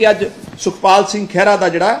अंजाम दे के अज सुखपाल सिंह खैरा दा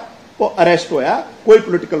जिहड़ा ਉਹ ਅਰੈਸਟ ਹੋਇਆ, ਕੋਈ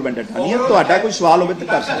ਪੋਲੀਟੀਕਲ ਵੈਂਡੇਟਾ ਨਹੀਂ ਹੈ। ਤੁਹਾਡਾ ਕੋਈ ਸਵਾਲ ਹੋਵੇ ਤਾਂ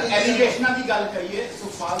ਕਰ ਸਕਦੇ। ਐਲੀਗੇਸ਼ਨਾਂ ਦੀ ਗੱਲ ਕਰੀਏ,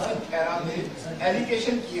 ਸੁਖਪਾਲ ਸਿੰਘ ਖੈਰਾ ਦੇ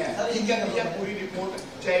ਐਲੀਗੇਸ਼ਨ ਕੀ ਹੈ? ਠੀਕ ਹੈ, ਪੂਰੀ ਰਿਪੋਰਟ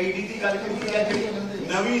ਚਾਹੇ ਈਡੀ ਦੀ ਗੱਲ ਕਰੀਏ ਜਾਂ ਜਿਹੜੀ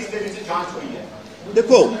ਨਵੀਂ ਇਸ ਦੇ ਵਿੱਚ ਜਾਂਚ ਹੋਈ ਹੈ।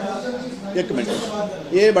 देखो एक मिनट,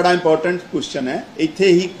 ये बड़ा इंपॉर्टेंट क्वेश्चन है। इत्थे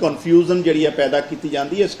ही कन्फ्यूजन जिहड़ी है पैदा की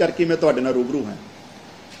जाती है, इस करके मैं तुहाडे नाल रूबरू हाँ।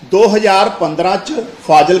 2015 च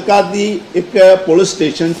फाजिलका दी एक पुलिस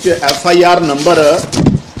स्टेशन च FIR नंबर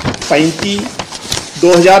 35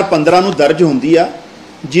 2015 नूं दर्ज हुंदी आ,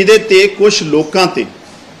 जिहदे ते कुछ लोकां ते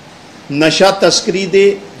नशा तस्करी दे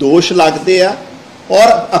दोष लगदे आ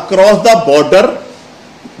और अक्रॉस द बॉर्डर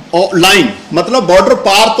लाइन, मतलब बॉर्डर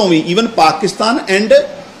पार तो भी even Pakistan and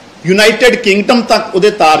United kingdom तक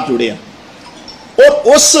उहदे तार जुड़े आ। और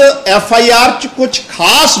उस FIR च कुछ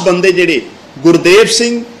खास बंदे जिहड़े गुरदेव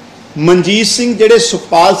सिंह, मनजीत सिंह जिहड़े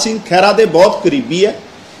सुखपाल सिंह खैरा दे बहुत करीबी है,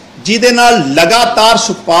 जिहदे नाल लगातार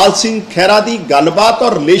सुखपाल सिंह खैरा दी गलबात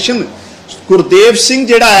और रिलेशन गुरदेव सिंह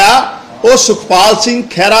जिहड़ा आ वो सुखपाल सिंह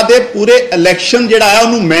खैरा दे पूरे इलैक्शन जिहड़ा आ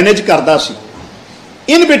उहनूं मैनेज करदा सी।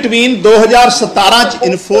 इन बिटवीन 2017 च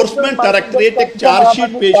इनफोर्समेंट डायरैक्टरेट एक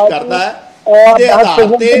चार्जशीट पेश करता है, जिहदे आधार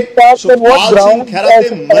ते सुखपाल सिंह खैरा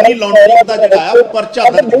ते मनी लॉन्ड्रिंग दा जिहड़ा है परचा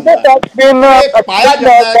दर्ज होंदा है। पाया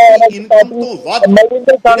जाता है कि इनकम तो वध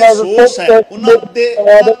जिहड़े सोर्स है उन्हां दे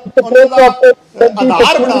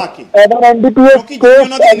आधार बना के, क्योंकि जो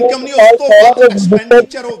उन्हां दी इनकम नहीं उस तो वध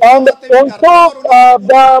एक्सपेंडिचर हो गया।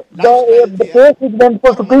 The case is went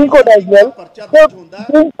for Supreme Court as well. So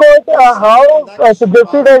Supreme Court how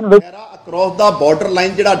suggested across the border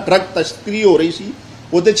line जिहड़ा ड्रग तस्करी हो रही सी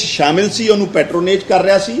ਉਹਦੇ 'ਚ ਸ਼ਾਮਿਲ ਸੀ, ਉਹਨੂੰ ਪੈਟਰੋਨੇਜ ਕਰ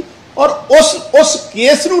ਰਿਹਾ ਸੀ। ਔਰ ਉਸ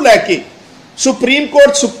ਕੇਸ ਨੂੰ ਲੈ ਕੇ ਸੁਪਰੀਮ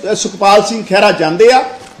ਕੋਰਟ ਸੁਖਪਾਲ ਸਿੰਘ ਖਹਿਰਾ ਜਾਂਦੇ ਆ,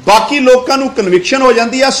 ਬਾਕੀ ਲੋਕਾਂ ਨੂੰ ਕਨਵਿਕਸ਼ਨ ਹੋ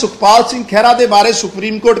ਜਾਂਦੀ ਆ। ਸੁਖਪਾਲ ਸਿੰਘ ਖਹਿਰਾ ਦੇ ਬਾਰੇ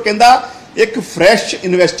ਸੁਪਰੀਮ ਕੋਰਟ ਕਹਿੰਦਾ ਇੱਕ ਫਰੈਸ਼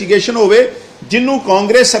ਇਨਵੈਸਟੀਗੇਸ਼ਨ ਹੋਵੇ, ਜਿਹਨੂੰ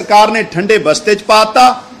ਕਾਂਗਰਸ ਸਰਕਾਰ ਨੇ ਠੰਡੇ ਬਸਤੇ 'ਚ ਪਾਤਾ।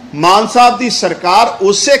 ਮਾਨ ਸਾਹਿਬ ਦੀ ਸਰਕਾਰ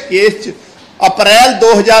ਉਸੇ ਕੇਸ 'ਚ ਅਪ੍ਰੈਲ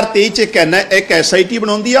 2023 'ਚ ਇੱਕ SIT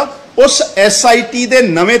ਬਣਾਉਂਦੀ ਆ। ਉਸ SIT ਦੇ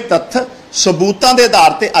ਨਵੇਂ ਤੱਥ सबूतों के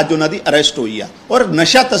आधार पर अज उन्होंने अरेस्ट हुई है और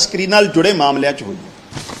नशा तस्करी नाल जुड़े मामलों च हुई है।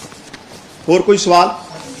 होर कोई सवाल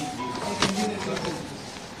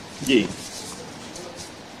जी?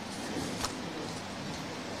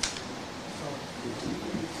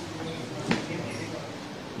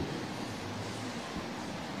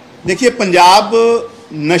 देखिए, पंजाब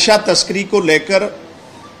नशा तस्करी को लेकर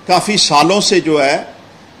काफ़ी सालों से जो है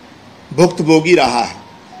भुक्तभोगी रहा है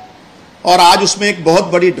और आज उसमें एक बहुत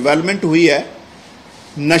बड़ी डेवलपमेंट हुई है।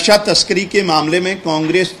 नशा तस्करी के मामले में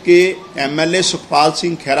कांग्रेस के MLA सुखपाल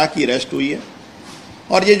सिंह खैरा की अरेस्ट हुई है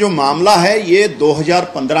और ये जो मामला है ये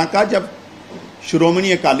 2015 का, जब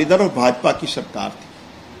श्रोमणी अकाली दल और भाजपा की सरकार थी,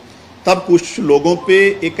 तब कुछ लोगों पे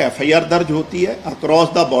एक FIR दर्ज होती है अक्रॉस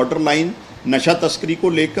द बॉर्डर लाइन नशा तस्करी को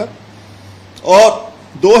लेकर। और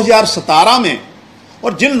 2017 में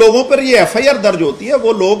और जिन लोगों पर ये FIR दर्ज होती है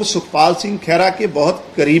वो लोग सुखपाल सिंह खैरा के बहुत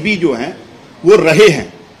करीबी जो हैं वो रहे हैं।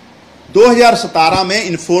 2017 में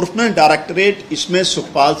इन्फोर्समेंट डायरेक्टरेट इसमें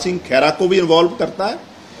सुखपाल सिंह खैरा को भी इन्वॉल्व करता है,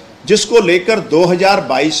 जिसको लेकर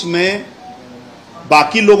 2022 में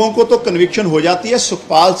बाकी लोगों को तो कन्विक्शन हो जाती है।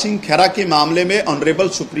 सुखपाल सिंह खैरा के मामले में ऑनरेबल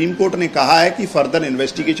सुप्रीम कोर्ट ने कहा है कि फर्दर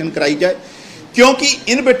इन्वेस्टिगेशन कराई जाए, क्योंकि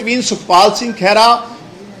इन बिटवीन सुखपाल सिंह खैरा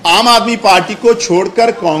आम आदमी पार्टी को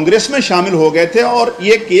छोड़कर कांग्रेस में शामिल हो गए थे और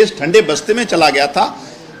ये केस ठंडे बस्ते में चला गया था।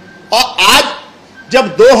 और आज जब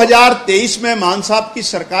 2023 में मान साहब की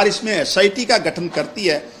सरकार इसमें SIT का गठन करती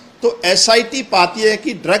है तो SIT पाती है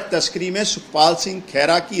कि ड्रग तस्करी में सुखपाल सिंह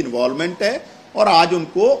खैरा की इन्वॉल्वमेंट है और आज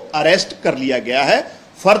उनको अरेस्ट कर लिया गया है।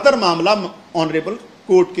 फर्दर मामला ऑनरेबल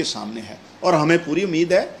कोर्ट के सामने है और हमें पूरी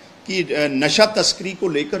उम्मीद है कि नशा तस्करी को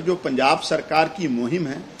लेकर जो पंजाब सरकार की मुहिम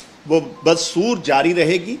है वो बदसूर जारी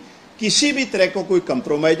रहेगी। किसी भी तरह का कोई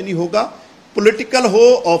कंप्रोमाइज नहीं होगा। पॉलिटिकल हो,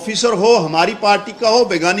 ऑफिसर हो, हमारी पार्टी का हो,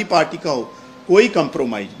 बेगानी पार्टी का हो, कोई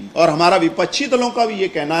कंप्रोमाइज नहीं। और हमारा विपक्षी दलों का भी ये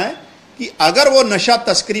कहना है कि अगर वो नशा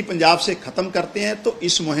तस्करी पंजाब से ख़त्म करते हैं तो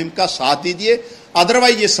इस मुहिम का साथ दीजिए,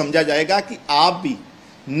 अदरवाइज ये समझा जाएगा कि आप भी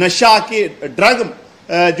नशा के ड्रग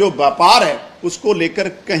जो व्यापार है उसको लेकर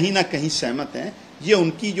कहीं ना कहीं सहमत हैं। ये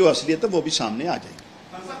उनकी जो असलियत है वो भी सामने आ जाएगी।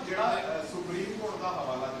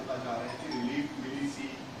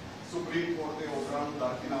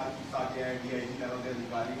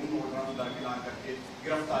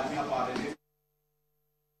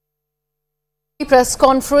 Press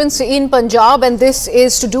conference in Punjab, and this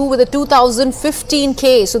is to do with the 2015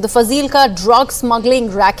 case of the Fazilka drug smuggling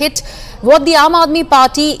racket. What the Aam Aadmi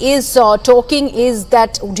Party is talking is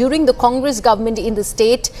that during the Congress government in the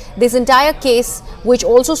state, this entire case, which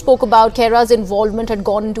also spoke about Khaira's involvement, had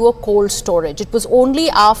gone into a cold storage. It was only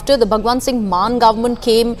after the Bhagwant Singh Mann government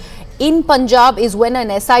came in Punjab is when an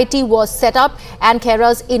SIT was set up and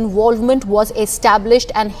Khaira's involvement was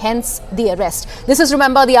established, and hence the arrest. This is,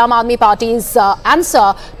 remember, the Aam Aadmi Party's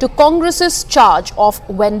answer to Congress's charge of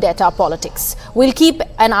vendetta politics. We'll keep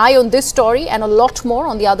an eye on this story and a lot more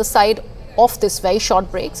on the other side of this very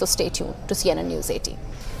short break. So stay tuned to CNN News 18.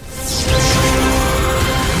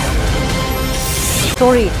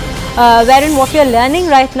 Story wherein what we are learning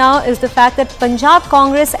right now is the fact that Punjab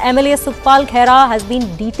Congress MLA Sukhpal Khaira has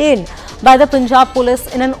been detained by the Punjab Police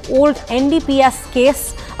in an old NDPS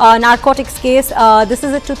case, narcotics case. This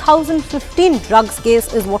is a 2015 drugs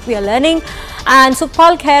case is what we are learning, and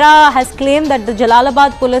Sukhpal Khaira has claimed that the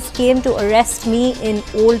Jalalabad police came to arrest me in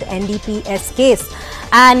old NDPS case,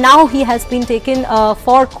 and now he has been taken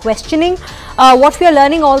for questioning. What we are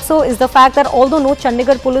learning also is the fact that although no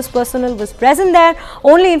Chandigarh police personnel was present there,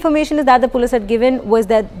 only information is that the police had given was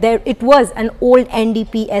that it was an old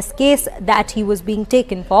NDPS case that he was being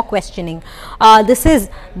taken for questioning. This is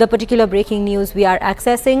the particular breaking news we are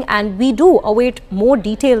accessing, and we do await more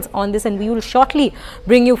details on this, and we will shortly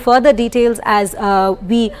bring you further details as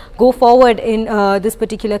we go forward in this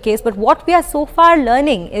particular case. But what we are so far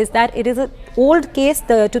learning is that it is an old case,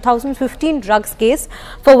 the 2015 drugs case,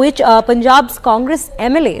 for which Punjab's Congress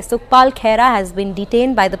MLA Sukhpal Khaira has been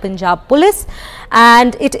detained by the Punjab Police,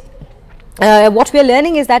 and what we are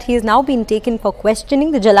learning is that he has now been taken for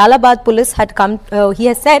questioning. The Jalalabad police had come, he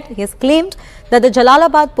has claimed that the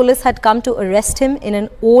Jalalabad police had come to arrest him in an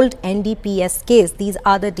old NDPS case. These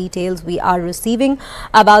are the details we are receiving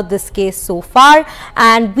about this case so far,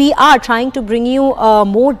 and we are trying to bring you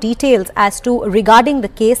more details as to regarding the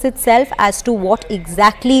case itself, as to what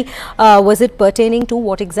exactly was it pertaining to,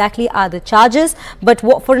 what exactly are the charges. But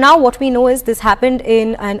for now, what we know is this happened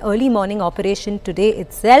in an early morning operation today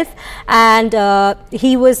itself, and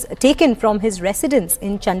he was taken from his residence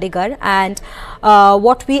in Chandigarh, and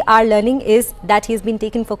what we are learning is that he has been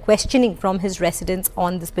taken for questioning from his residence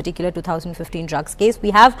on this particular 2015 drugs case.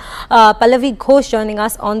 We have Pallavi Ghosh joining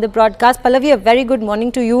us on the broadcast. Pallavi, a very good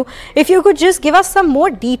morning to you. If you could just give us some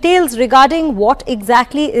more details regarding what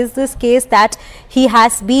exactly is this case that he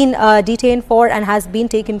has been detained for and has been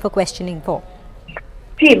taken for questioning for.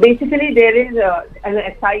 See, basically there is an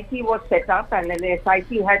SIT was set up, and an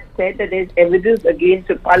SIT had said that there is evidence against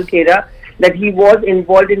Sukhpal Khaira that he was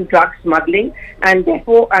involved in drug smuggling, and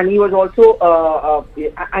therefore, and he was also,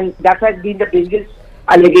 and that has been the biggest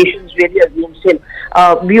allegations really against him.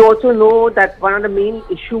 We also know that one of the main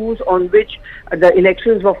issues on which the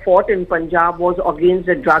elections were fought in Punjab was against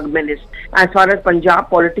the drug menace. As far as Punjab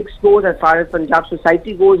politics goes, as far as Punjab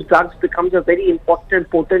society goes, drugs becomes a very important,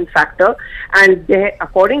 potent factor. And they,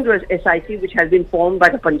 according to a SIT which has been formed by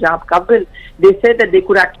the Punjab government, they said that they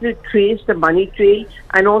could actually trace the money trail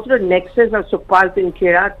and also the nexus of Sukhpal Singh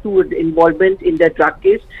Khaira to involvement in the drug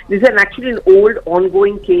case. This is actually an old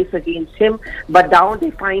ongoing case against him, but now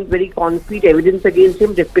they find very concrete evidence against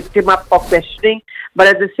him. They picked him up for questioning, but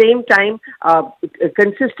at the same time,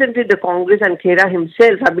 consistently the Congress and Khaira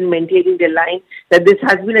himself have been maintaining their line that this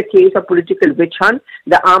has been a case of political witch hunt.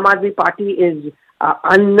 The Aam Aadmi Party is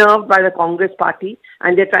unnerved by the Congress party,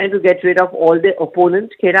 and they're trying to get rid of all their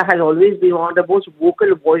opponents. Khaira has always been one of the most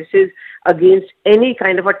vocal voices against any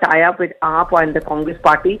kind of a tie-up with AAP and the Congress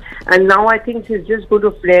party, and now I think this is just going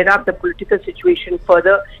to flare up the political situation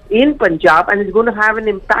further in Punjab, and it's going to have an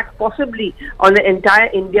impact possibly on the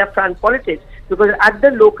entire India front politics. Because at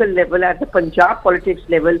the local level, at the Punjab politics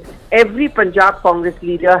level, every Punjab Congress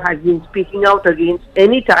leader has been speaking out against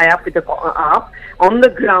any tie-up with the AAP on the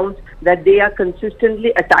grounds that they are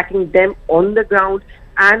consistently attacking them on the ground,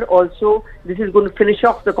 and also this is going to finish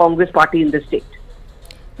off the Congress party in the state.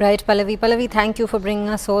 Right, Pallavi. Pallavi, thank you for bringing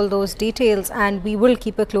us all those details, and we will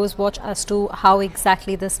keep a close watch as to how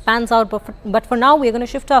exactly this pans out. But for now, we're going to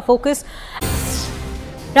shift our focus.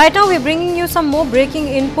 Right now, we're bringing you some more breaking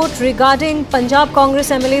input regarding Punjab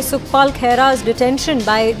Congress MLA Sukhpal Khaira's detention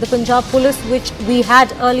by the Punjab Police, which we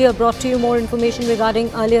had earlier brought to you more information regarding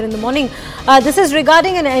earlier in the morning. This is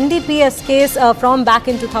regarding an NDPS case from back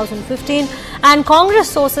in 2015. And Congress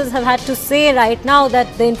sources have had to say right now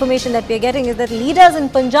that the information that we are getting is that leaders in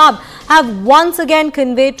Punjab have once again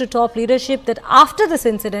conveyed to top leadership that after this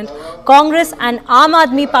incident, Congress and Aam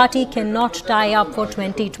Aadmi Party cannot tie up for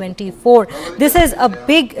 2024. This is a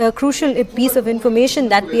big, crucial piece of information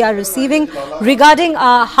that we are receiving regarding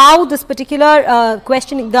how this particular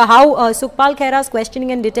questioning, how Sukhpal Khaira's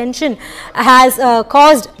questioning and detention has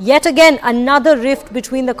caused yet again another rift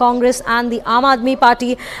between the Congress and the Aam Aadmi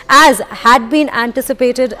Party, as had been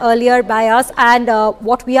anticipated earlier by us, and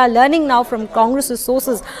what we are learning now from Congress's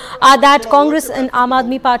sources are that Congress and Aam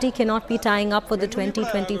Aadmi Party cannot be tying up for the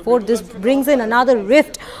 2024. This brings in another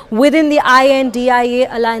rift within the INDIA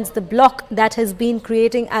alliance, the bloc that has been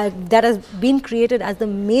created as the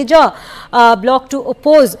major bloc to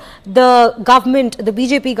oppose the government, the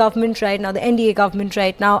BJP government right now, the NDA government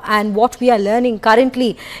right now. And what we are learning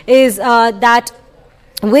currently is that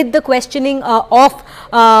with the questioning of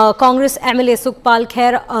Congress MLA Sukhpal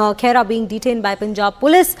Khaira being detained by Punjab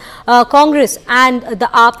Police, Congress and the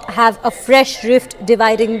AAP have a fresh rift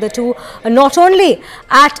dividing the two, not only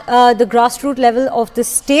at the grassroots level of the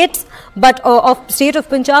states, but of state of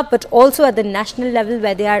Punjab, but also at the national level,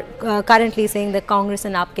 where they are currently saying that Congress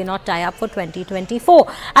and AAP cannot tie up for 2024.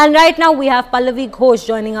 And right now we have Pallavi Ghosh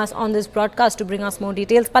joining us on this broadcast to bring us more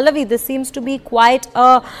details. Pallavi, this seems to be quite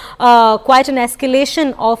an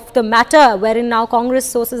escalation of the matter, wherein now Congress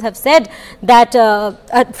sources have said that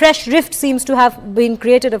a fresh rift seems to have been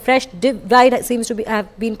created, a fresh divide seems to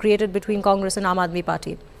have been created between Congress and Aam Aadmi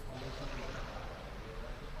Party.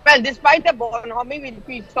 Well, despite the bonhomie which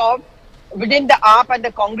we saw within the AAP and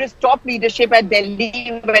the Congress top leadership at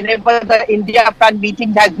Delhi whenever the India Front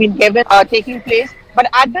meetings has been taking place, but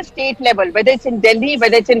at the state level, whether it's in Delhi,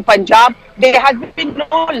 whether it's in Punjab, there has been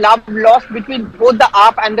no love lost between both the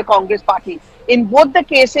AAP and the Congress party. In both the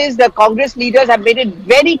cases, the Congress leaders have made it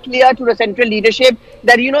very clear to the central leadership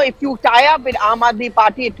that, you know, if you tie up with Aam Aadmi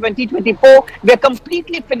Party in 2024, we're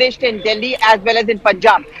completely finished in Delhi as well as in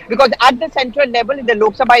Punjab. Because at the central level in the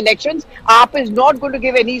Lok Sabha elections, AAP is not going to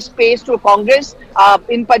give any space to Congress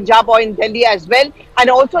in Punjab or in Delhi as well. And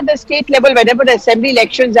also at the state level, whenever the assembly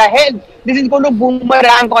elections are held, this is going to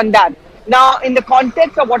boomerang on that. Now, in the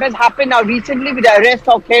context of what has happened now recently with the arrest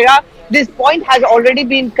of Khaira, this point has already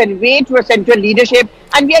been conveyed to a central leadership,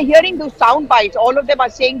 and we are hearing those sound bites. All of them are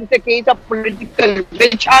saying it's a case of political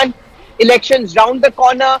witch hunt, elections round the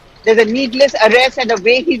corner, there's a needless arrest, and the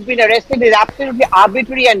way he's been arrested is absolutely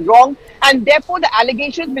arbitrary and wrong. And therefore, the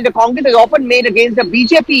allegations which the Congress has often made against the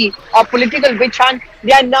BJP of political witch hunt,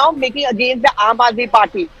 they are now making against the Aam Aadmi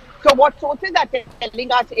Party. So what sources are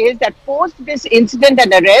telling us is that post this incident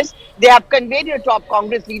and arrest, they have conveyed to the top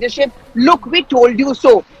Congress leadership, look, we told you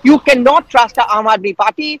so. You cannot trust the Aam Aadmi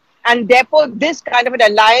Party, and therefore this kind of an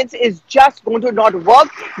alliance is just going to not work.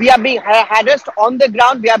 We are being harassed on the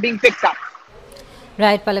ground. We are being picked up.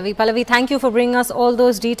 Right, Pallavi. Pallavi, thank you for bringing us all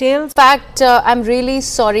those details. In fact, I'm really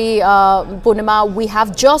sorry, Purnima, we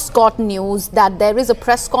have just got news that there is a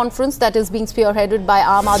press conference that is being spearheaded by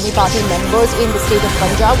Aam Aadmi Party members in the state of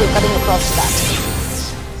Punjab. We're cutting across to that.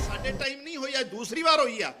 साडे time नहीं होया, दूसरी बार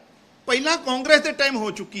होई है, पहला कांग्रेस दे time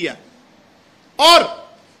हो चुकी है, और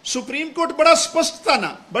सुप्रीम कोर्ट बड़ी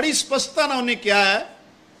स्पष्टता ना उन्हें क्या है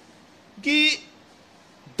कि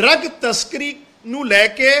ड्रग तस्करी नू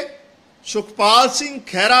लेके सुखपाल सिंह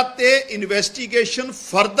खैरा ते इन्वेस्टिगेशन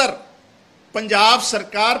फर्दर पंजाब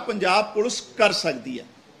सरकार, पंजाब पुलिस कर सकती है।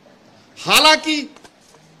 हालांकि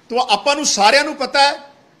तो आपां नूं सारिआं नूं पता है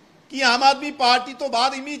कि आम आदमी पार्टी तो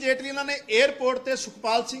बाद इमीडिएटली इन्होंने एयरपोर्ट ते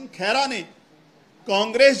सुखपाल सिंह खैरा ने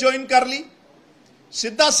कांग्रेस ज्वाइन कर ली।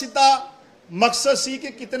 सीधा सीधा मकसद सी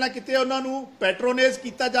कि किते ना किते उन्हां नूं पैट्रोनेज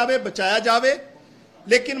कीता जावे, बचाया जावे।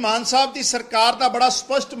 लेकिन मान साहब दी सरकार दा बड़ा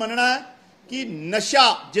स्पष्ट मनना है कि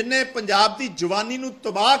नशा जिन्हें पंजाब की जवानी नूं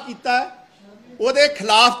तबाह किया है, उहदे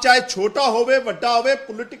खिलाफ चाहे छोटा होवे, वड्डा होवे,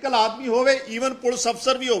 पोलिटिकल आदमी होवे, ईवन पुलिस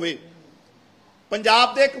अफसर भी होवे, पंजाब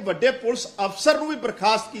के एक वड्डे पुलिस अफसर नूं भी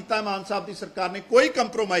बर्खास्त किया है मान साहब की सरकार ने। कोई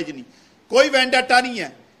कंप्रोमाइज नहीं, कोई वैंडेटा नहीं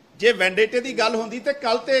है। जे वैंडेटे की गल होंदी ते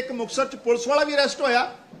कल ते एक मुक्तसर च पुलिस वाला भी अरेस्ट होया।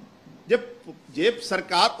 जे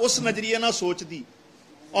सरकार उस नजरिए नाल सोचदी,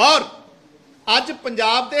 और अज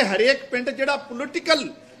पंजाब के हरेक पिंड जिहड़ा पोलिटिकल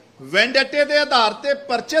वैंडेटे के आधार पर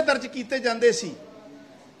परचे दर्ज किए जाते सी,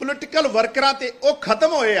 पोलिटिकल वर्करां ते वो खत्म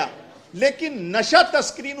होए आ। लेकिन नशा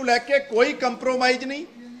तस्करी नूं लैके कोई कंप्रोमाइज नहीं,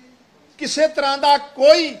 किसी तरह का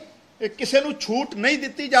कोई किसी नूं छूट नहीं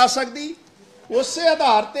दी जा सकती। उस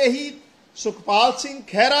आधार पर ही सुखपाल सिंह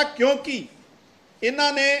खैरा, क्योंकि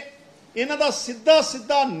इन्हां दा सीधा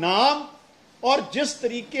सीधा नाम और जिस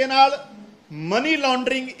तरीके नाल मनी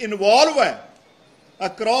लॉन्ड्रिंग इनवॉल्व है,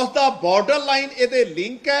 अक्रॉस द बॉर्डर लाइन ये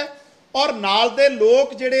लिंक है, और नाल दे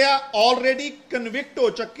लोग जिहड़े आ ऑलरेडी कन्विक्ट हो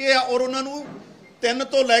चुके हैं, और उन्होंने 3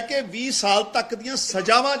 तो लैके 20 साल तक दी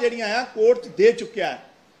सजावां जिहड़ियां आ कोर्ट दे चुकिया है।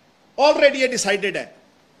 ऑलरेडी ये डिसाइडेड है।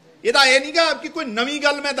 इहदा ये नहीं गा कि कोई नवी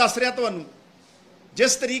गल मैं दस रहा तुहानूं।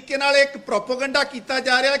 जिस तरीके नाल एक प्रोपोगंडा किया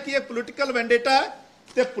जा रहा कि यह पोलिटिकल वैंडेटा है,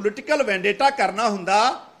 तो पोलिटिकल वैंडेटा करना हुंदा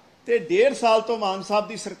ते 1.5 साल तो मान साहब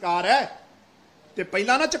की सरकार है, तो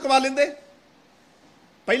पहला ना चुकवा लेंदे,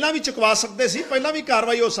 पहला भी चुकवा सकते सी, पहला भी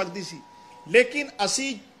कार्रवाई हो सकती सी। लेकिन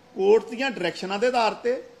असी कोर्ट दीयां डायरैक्शनां दे आधार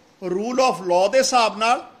ते रूल ऑफ लॉ के हिसाब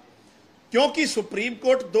नाल, क्योंकि सुप्रीम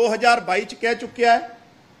कोर्ट 2022 च कह चुकिया है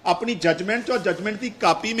अपनी जजमेंट और जजमेंट की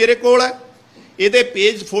कापी मेरे कोल है, ये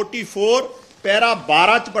पेज 44 पैरा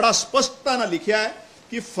 12 च बड़ा स्पष्टता नाल लिखिया है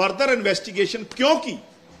कि फर्दर इन्वेस्टिगेशन, क्योंकि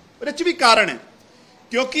इहदे भी कारण है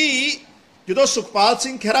क्योंकि जो सुखपाल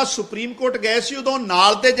सिंह खैरा सुप्रीम कोर्ट गए सी उदों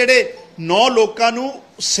नाल दे जिहड़े 9 लोकां नूं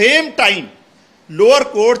सेम टाइम लोअर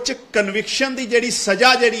कोर्ट च कन्विक्शन की जिहड़ी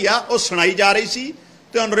सज़ा जिहड़ी आ वो सुनाई जा रही सी।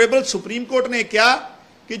 ते ऑनरेबल सुप्रीम कोर्ट ने कहा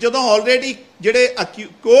कि जदों ऑलरेडी जिहड़े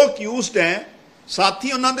को अक्यूज़ड हैं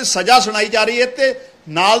साथी उन्हां दे सज़ा सुनाई जा रही है तो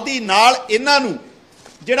नाल दी नाल इन्हां नूं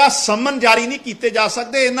जिहड़ा समन जारी नहीं किए जा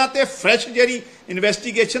सकते, इन्हां ते फ्रैश जिहड़ी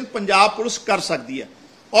इन्वेस्टिगेशन पंजाब पुलिस कर सकती है।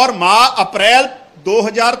 और अप्रैल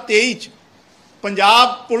 2023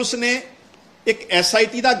 पंजाब पुलिस ने एक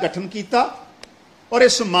SIT का गठन किया और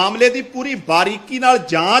इस मामले की पूरी बारीकी नाल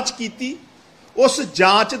जांच की। उस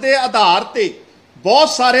जांच के आधार पर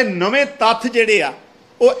बहुत सारे नवे तत्थ जिहड़े आ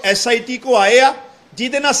वो SIT को आए आ,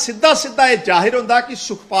 जिहदे नाल सीधा सीधा यह जाहिर होंदा कि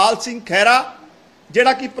सुखपाल सिंह खैरा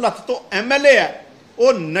जिहड़ा कि भुलत्थ तो MLA है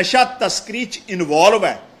वो नशा तस्करी च इनवॉल्व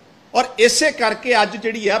है और इसे करके अज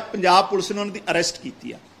जिहड़ी है पंजाब पुलिस ने उन्होंने अरेस्ट की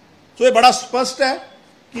है। सो ये बड़ा स्पष्ट है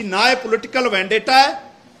कि ना ये पोलिटिकल वैंडेटा है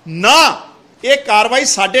ना ये कार्रवाई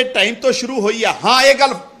साडे टाइम तो शुरू हुई है। हाँ, ये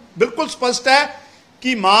गल बिल्कुल स्पष्ट है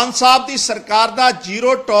कि मान साहब की सरकार का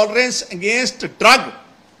जीरो टॉलरेंस अगेंस्ट ड्रग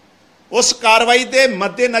उस कार्रवाई के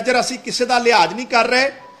मद्देनज़र असी किसी का लिहाज नहीं कर रहे,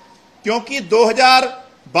 क्योंकि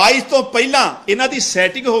 2022 तो पहला इन्हां दी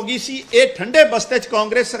सैटिंग हो गई सी। ये ठंडे बस्ते च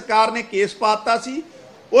कांग्रेस सरकार ने केस पाता सी,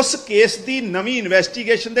 उस केस की नवी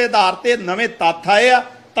इन्वेस्टिगेशन के आधार पर नवे तत्थ आए आ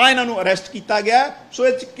तां इन्हां नूं अरेस्ट किया गया। सो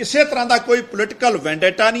इह किसी तरह का कोई पोलिटिकल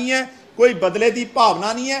वैंडेटा नहीं है, कोई बदले की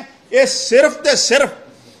भावना नहीं है। ये सिर्फ तो सिर्फ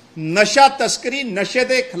नशा तस्करी नशे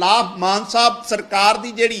के खिलाफ मान साहब सरकार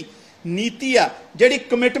की जिहड़ी नीति आ, जिहड़ी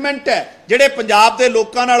कमिटमेंट है, जिहड़े पंजाब के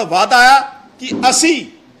लोगों नाल वादा आ कि असी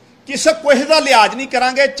किसी कोई का लिहाज नहीं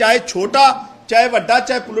करांगे, चाहे छोटा चाहे वड्डा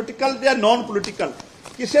चाहे पोलिटिकल या नॉन पोलिटिकल,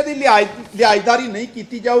 किसी की लिहाजदारी नहीं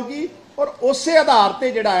की जाऊगी। और उस आधार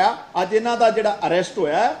पर जिहड़ा आ अज इन्हां दा जिहड़ा अरेस्ट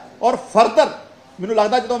होया है और फर्दर मैनूं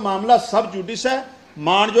लगदा जो मामला सब जुडिस है,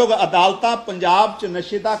 माणयोग अदालतां पंजाब च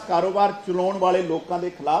नशे का कारोबार चलाउण वाले लोगों के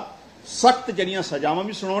खिलाफ सख्त जिहड़ियां सजावां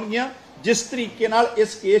भी सुणाउणगीਆਂ। जिस तरीके नाल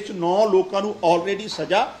इस केस 9 लोगों को ऑलरेडी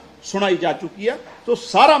सज़ा सुनाई जा चुकी है। तो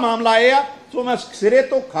सारा मामला यह है। तो मैं सिरे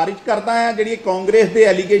तो खारिज करता हाँ जी कांग्रेस के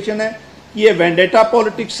एलीगेशन है कि ये वैंडेटा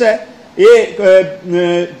पॉलिटिक्स है, ये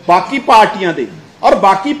बाकी पार्टियां दे। और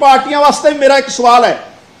बाकी पार्टियां वास्ते मेरा एक सवाल है,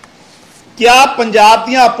 क्या पंजाब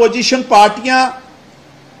दी अपोजिशन पार्टियां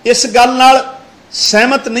इस गल नाल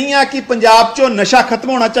सहमत नहीं है कि पंजाब चो नशा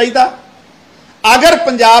खत्म होना चाहिए? अगर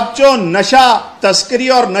पंजाब चो नशा तस्करी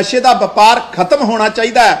और नशे का व्यापार खत्म होना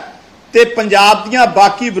चाहिए तो पंजाब दियां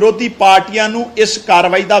बाकी विरोधी पार्टियां नूं इस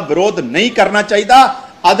कार्रवाई का विरोध नहीं करना चाहिए।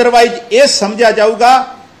 अदरवाइज ये समझा जाऊगा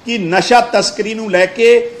कि नशा तस्करी नूं लैके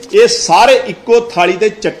ये सारे इक्को थाली दे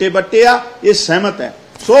चट्टे बट्टे आ, ये सहमत है।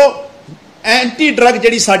 सो एंटी ड्रग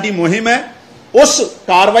जिहड़ी साडी मुहिम है उस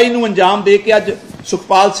कार्रवाई नूं अंजाम दे के अज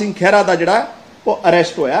सुखपाल सिंह खैरा दा जिहड़ा वो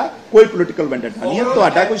अरेस्ट होया, कोई पोलिटिकल वेंडेटा नहीं है।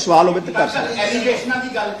 तुहाडा कोई सवाल होवे तो कर सकते। एलिगेशनां दी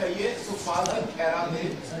गल करिए, सुखपाल सिंह खैरा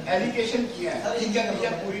दे एलिगेशन की है, ठीक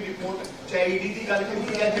है, पूरी रिपोर्ट चाहे ईडी दी गल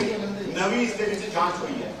करिए या जिहड़ी नवीं इस दे विच जांच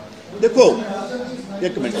हुई है। देखो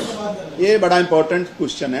एक मिनट, ये बड़ा इंपॉर्टेंट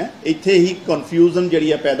क्वेश्चन है, इत्थे ही कन्फ्यूजन जिहड़ी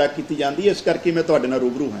है पैदा की जाती है, इस करके मैं तुहाडे नाल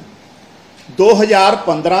रूबरू हाँ।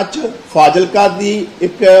 2015 च फाजिलका दी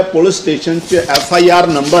एक पुलिस स्टेशन च FIR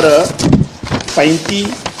नंबर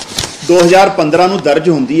 35 2015 नूं दर्ज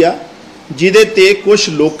होंदी आ, जिहदे ते कुछ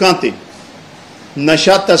लोकां ते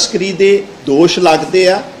नशा तस्करी दे दोष लगदे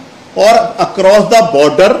आ और अक्रॉस द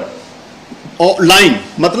बॉर्डर लाइन,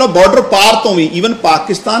 मतलब बॉर्डर पार तो भी even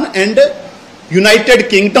Pakistan and United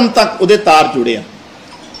kingdom तक उहदे तार जुड़े आ।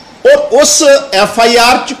 और उस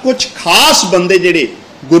FIR च कुछ खास बंदे जिहड़े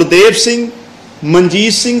गुरदेव सिंह,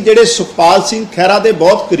 मनजीत सिंह जिहड़े सुखपाल सिंह खैरा दे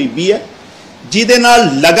बहुत करीबी है, जिहदे नाल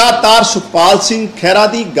लगातार सुखपाल सिंह खैरा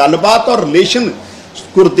दी गलबात और रिलेशन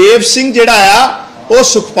गुरदेव सिंह जिहड़ा आ वो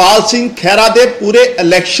सुखपाल सिंह खैरा दे पूरे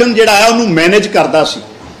इलैक्शन जिहड़ा आ उहनूं मैनेज करदा सी।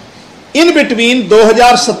 इन बिटवीन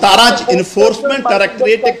 2017 च इनफोर्समेंट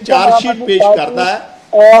डायरैक्टरेट एक चार्जशीट पेश करता है,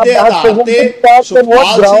 ਉਹਦੇ ਆਧਾਰ ਤੇ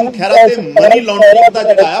ਸੁਖਪਾਲ ਸਿੰਘ ਖਹਿਰਾ ਤੇ ਮਨੀ ਲਾਂਡਰਿੰਗ ਦਾ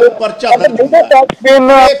ਜਿਹੜਾ ਹੈ ਪਰਚਾ ਦਰਜ ਹੁੰਦਾ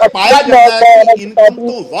ਹੈ। ਪਾਇਆ ਜਾਂਦਾ ਹੈ ਕਿ ਇਨਕਮ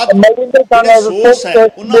ਤੋਂ ਵੱਧ ਜਿਹੜੇ ਸੋਰਸ ਹੈ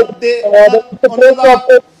ਉਹਨਾਂ ਦੇ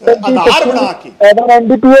ਆਧਾਰ ਬਣਾ ਕੇ other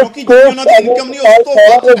NDPS case against Sukhpal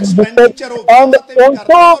Khaira was rejected, and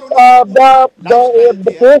also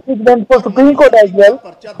the case is went for Supreme Court as well.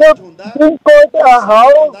 So Supreme Court how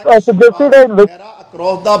suggested a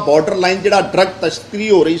across the border line ਜਿਹੜਾ drug ਤਸਕਰੀ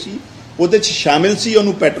ਹੋ ਰਹੀ ਸੀ ਉਹਦੇ ਚ ਸ਼ਾਮਿਲ ਸੀ,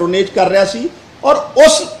 ਉਹਨੂੰ ਪੈਟਰੋਨੇਜ ਕਰ ਰਿਹਾ ਸੀ, ਔਰ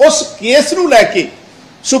ਉਸ ਕੇਸ ਨੂੰ ਲੈ ਕੇ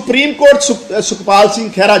ਸੁਪਰੀਮ ਕੋਰਟ ਸੁਖਪਾਲ ਸਿੰਘ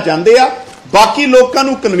ਖਹਿਰਾ ਜਾਂਦੇ ਆ, ਬਾਕੀ ਲੋਕਾਂ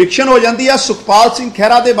ਨੂੰ ਕਨਵਿਕਸ਼ਨ ਹੋ ਜਾਂਦੀ ਆ। ਸੁਖਪਾਲ ਸਿੰਘ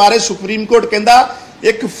ਖਹਿਰਾ ਦੇ ਬਾਰੇ ਸੁਪਰੀਮ ਕੋਰਟ ਕਹਿੰਦਾ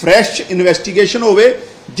ਇੱਕ ਫਰੈਸ਼ ਇਨਵੈਸਟੀਗੇਸ਼ਨ ਹੋਵੇ,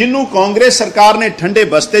 ਜਿਹਨੂੰ ਕਾਂਗਰਸ ਸਰਕਾਰ ਨੇ ਠੰਡੇ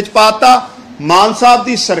ਬਸਤੇ 'ਚ ਪਾਤਾ। ਮਾਨ ਸਾਹਿਬ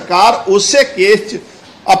ਦੀ ਸਰਕਾਰ ਉਸੇ ਕੇਸ 'ਚ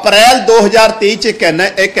ਅਪ੍ਰੈਲ 2023 'ਚ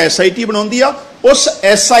ਇੱਕ SIT ਬਣਾਉਂਦੀ ਆ। ਉਸ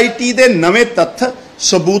SIT ਦੇ ਨਵੇਂ ਤੱਥ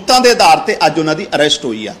ਸਬੂਤਾਂ ਦੇ ਆਧਾਰ ਤੇ ਅੱਜ ਉਹਨਾਂ ਦੀ ਅਰੈਸਟ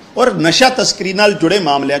ਹੋਈ ਆ ਔਰ ਨਸ਼ਾ ਤਸਕਰੀ ਨਾਲ ਜੁੜੇ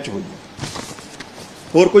ਮਾਮਲਿਆਂ 'ਚ ਹੋਈ ਆ।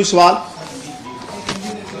 ਹੋਰ ਕੋਈ ਸਵਾਲ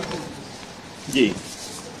जी?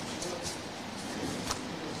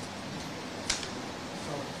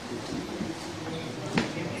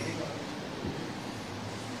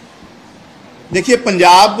 देखिए,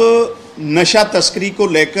 पंजाब नशा तस्करी को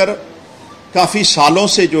लेकर काफ़ी सालों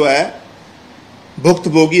से जो है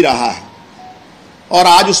भुक्तभोगी रहा है और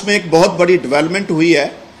आज उसमें एक बहुत बड़ी डेवलपमेंट हुई है।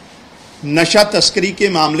 नशा तस्करी के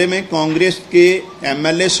मामले में कांग्रेस के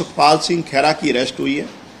MLA सुखपाल सिंह खैरा की अरेस्ट हुई है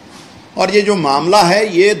और ये जो मामला है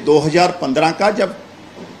ये 2015 का, जब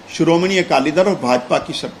श्रोमणी अकाली दल और भाजपा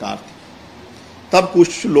की सरकार थी, तब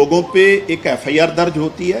कुछ लोगों पे एक FIR दर्ज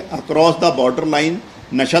होती है अक्रॉस द बॉर्डर लाइन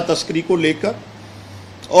नशा तस्करी को लेकर,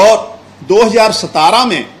 और 2017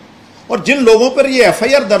 में, और जिन लोगों पर ये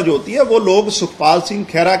FIR दर्ज होती है वो लोग सुखपाल सिंह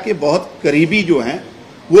खैरा के बहुत करीबी जो हैं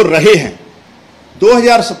वो रहे हैं।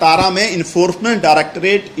 2017 में इन्फोर्समेंट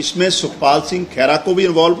डायरेक्टरेट इसमें सुखपाल सिंह खैरा को भी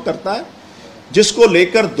इन्वॉल्व करता है, जिसको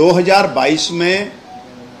लेकर 2022 में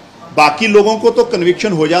बाकी लोगों को तो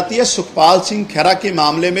कन्विक्शन हो जाती है। सुखपाल सिंह खैरा के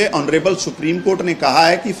मामले में ऑनरेबल सुप्रीम कोर्ट ने कहा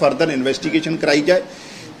है कि फर्दर इन्वेस्टिगेशन कराई जाए,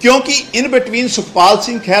 क्योंकि इन बिटवीन सुखपाल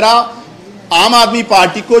सिंह खैरा आम आदमी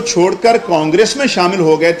पार्टी को छोड़कर कांग्रेस में शामिल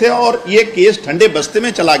हो गए थे और ये केस ठंडे बस्ते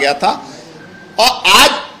में चला गया था। और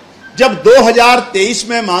आज जब 2023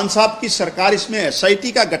 में मान साहब की सरकार इसमें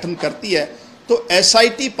SIT का गठन करती है तो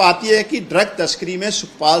SIT पाती है कि ड्रग तस्करी में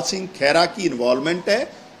सुखपाल सिंह खैरा की इन्वॉल्वमेंट है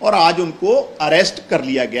और आज उनको अरेस्ट कर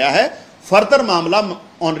लिया गया है। फर्दर मामला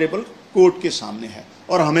ऑनरेबल कोर्ट के सामने है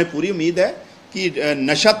और हमें पूरी उम्मीद है कि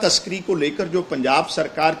नशा तस्करी को लेकर जो पंजाब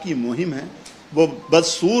सरकार की मुहिम है वो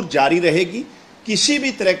बदसूर जारी रहेगी। किसी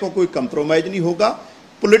भी तरह को कोई कंप्रोमाइज नहीं होगा,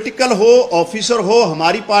 पॉलिटिकल हो, ऑफिसर हो,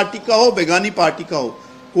 हमारी पार्टी का हो, बेगानी पार्टी का हो,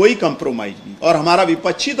 कोई कंप्रोमाइज नहीं। और हमारा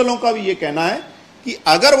विपक्षी दलों का भी ये कहना है कि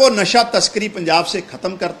अगर वो नशा तस्करी पंजाब से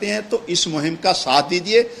खत्म करते हैं तो इस मुहिम का साथ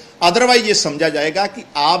दीजिए, अदरवाइज ये समझा जाएगा कि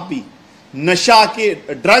आप भी नशा के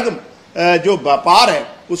ड्रग जो व्यापार है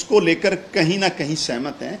उसको लेकर कहीं ना कहीं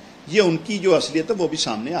सहमत हैं। ये उनकी जो असलियत है वो भी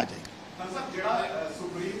सामने आ जाएगी।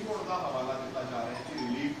 सुप्रीम कोर्ट का हवाला दिता जा रहा है कि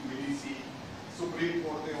रिलीफ मिली सी, सुप्रीम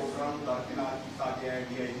कोर्ट के ऑर्डर ਨੂੰ ਦਰਕਿਨਾਰ ਕੀਤਾ ਗਿਆ ਹੈ,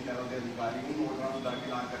 DIG ਲੈਵਲ ਦੇ ਅਧਿਕਾਰੀ ਨੂੰ ਆਰਡਰਾਂ ਨੂੰ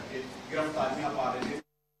ਦਰਕਿਨਾਰ ਕਰਕੇ गिरफ्तारियां पा रहे थे।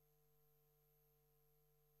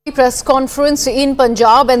 Press conference in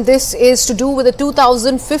Punjab, and this is to do with the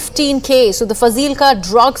 2015 case of the Fazilka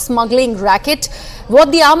drug smuggling racket.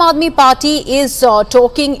 What the Aam Aadmi Party is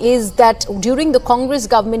talking is that during the Congress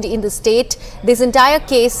government in the state, this entire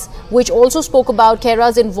case, which also spoke about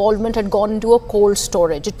Khaira's involvement, had gone into a cold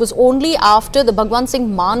storage. It was only after the Bhagwant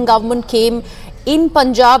Singh Mann government came in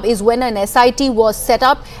Punjab is when an SIT was set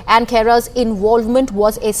up and Khaira's involvement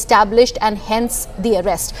was established, and hence the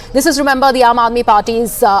arrest. This is, remember, the Aam Aadmi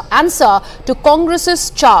Party's answer to Congress's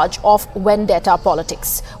charge of vendetta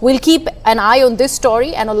politics. We'll keep an eye on this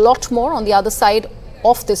story and a lot more on the other side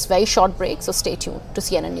of this very short break, so stay tuned to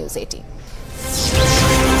CNN News 18.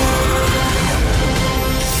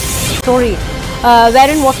 Story.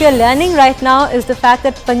 Wherein what we are learning right now is the fact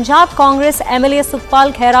that Punjab Congress MLA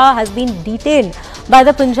Sukhpal Khaira has been detained by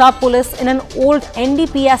the Punjab Police in an old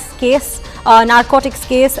NDPS case, narcotics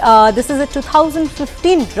case. This is a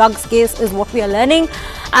 2015 drugs case is what we are learning,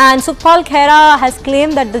 and Sukhpal Khaira has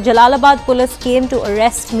claimed that the Jalalabad police came to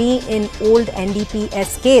arrest me in old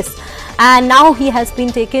NDPS case, and now he has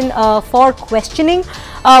been taken for questioning.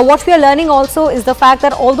 What we are learning also is the fact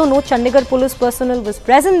that although no Chandigarh police personnel was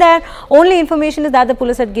present there, only information is that the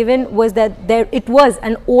police had given was that it was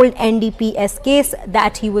an old NDPS case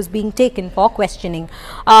that he was being taken for questioning.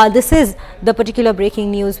 This is the particular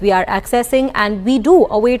breaking news we are accessing, and we do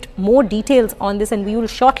await more details on this, and we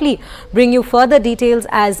will shortly bring you further details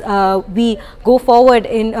as we go forward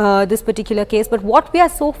in this particular case. But what we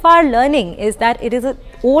are so far learning is that it is an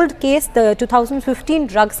old case, the 2015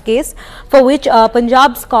 drugs case, for which Punjab's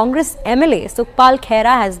Congress MLA Sukhpal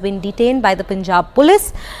Khaira has been detained by the Punjab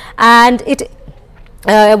Police, and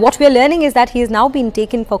what we are learning is that he has now been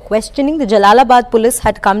taken for questioning. The Jalalabad police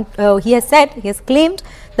had come, he has claimed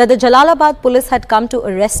that the Jalalabad police had come to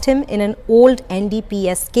arrest him in an old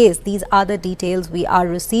NDPS case. These are the details we are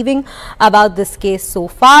receiving about this case so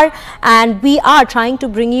far, and we are trying to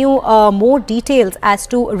bring you more details as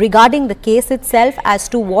to regarding the case itself, as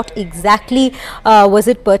to what exactly was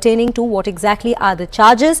it pertaining to, what exactly are the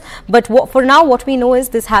charges. But for now, what we know is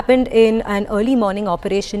this happened in an early morning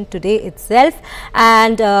operation today itself,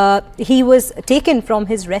 and he was taken from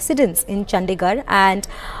his residence in Chandigarh, and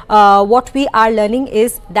what we are learning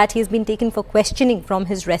is that he has been taken for questioning from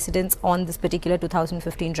his residence on this particular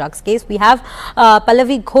 2015 drugs case. We have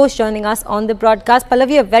Pallavi Ghosh joining us on the broadcast.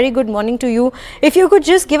 Pallavi, a very good morning to you. If you could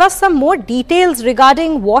just give us some more details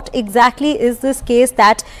regarding what exactly is this case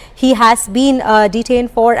that he has been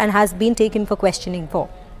detained for and has been taken for questioning for.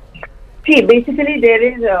 See, basically there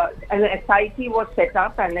is an SIT was set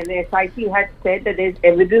up, and an SIT had said that there is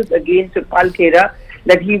evidence against Sukhpal Khaira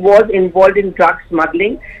that he was involved in drug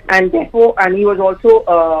smuggling, and therefore, and he was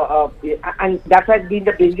also, and that has been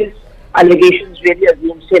the biggest allegations really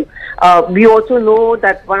against him. We also know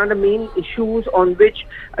that one of the main issues on which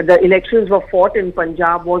the elections were fought in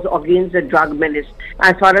Punjab was against the drug menace.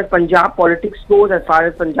 As far as Punjab politics goes, as far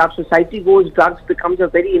as Punjab society goes, drugs becomes a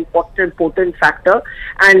very important, potent factor.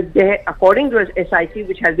 And they, according to a SIT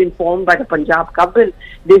which has been formed by the Punjab government,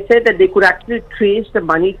 they said that they could actually trace the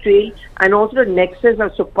money trail and also the nexus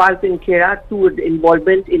of Sukhpal Singh Khaira to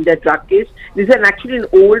involvement in the drug case. This is actually an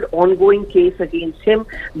old ongoing case against him,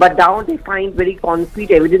 but now they find very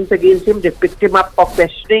concrete evidence against him. They picked him up for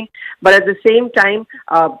questioning, but at the same time,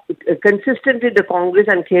 consistently the Congress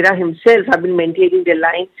and Khaira himself have been maintaining their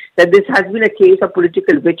line that this has been a case of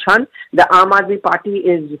political witch hunt. The Aam Aadmi Party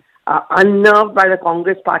is unnerved by the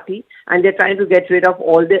Congress party, and they're trying to get rid of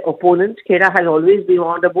all their opponents. Khaira has always been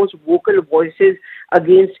one of the most vocal voices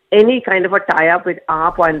against any kind of a tie-up with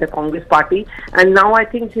AAP and the Congress party, and now I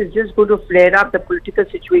think this is just going to flare up the political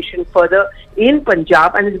situation further in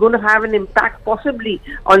Punjab, and it's going to have an impact possibly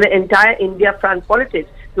on the entire India front politics,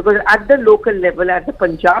 because at the local level, at the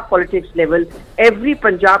Punjab politics level, every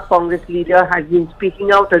Punjab Congress leader has been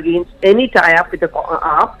speaking out against any tie-up with the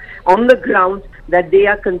AAP on the grounds that they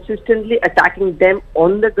are consistently attacking them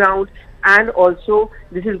on the ground, and also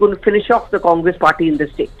this is going to finish off the Congress party in the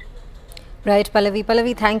state. Right, Pallavi.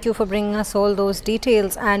 Pallavi, thank you for bringing us all those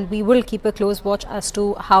details, and we will keep a close watch as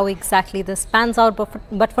to how exactly this pans out.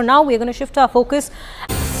 But for now, we're going to shift our focus.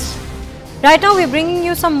 Right now, we're bringing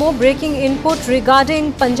you some more breaking input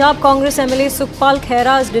regarding Punjab Congress MLA Sukhpal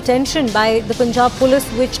Khaira's detention by the Punjab Police,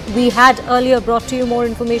 which we had earlier brought to you more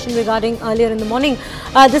information regarding earlier in the morning.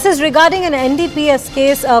 This is regarding an NDPS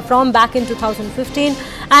case from back in 2015.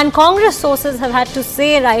 And Congress sources have had to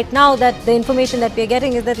say right now that the information that we are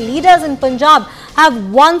getting is that leaders in Punjab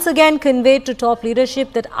have once again conveyed to top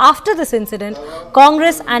leadership that after this incident,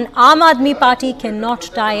 Congress and Aam Aadmi Party cannot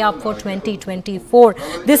tie up for 2024.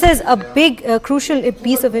 This is a big, crucial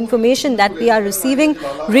piece of information that we are receiving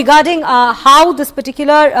regarding how this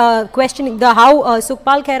particular questioning, how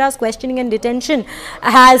Sukhpal Khaira's questioning and detention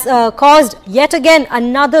has caused yet again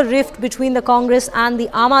another rift between the Congress and the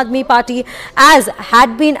Aam Aadmi Party, as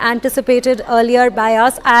had been anticipated earlier by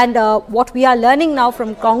us. And what we are learning now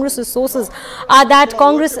from Congress's sources are that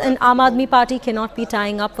Congress and Aam Aadmi Party cannot be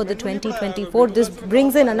tying up for the 2024. This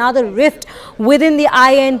brings in another rift within the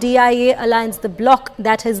INDIA alliance, the bloc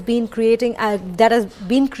that has been created as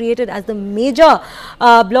the major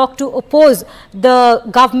bloc to oppose the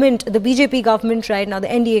government, the BJP government right now, the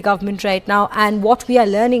NDA government right now. And what we are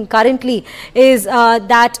learning currently is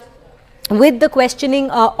that with the questioning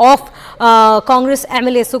of Congress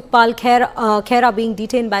MLA Sukhpal Khaira being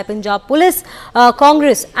detained by Punjab Police,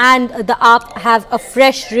 Congress and the AAP have a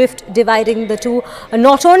fresh rift dividing the two,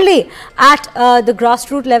 not only at the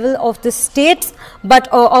grassroots level of the states, but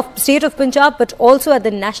of state of Punjab, but also at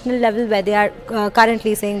the national level, where they are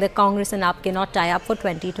currently saying that Congress and AAP cannot tie up for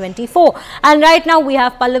 2024. And right now we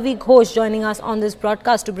have Pallavi Ghosh joining us on this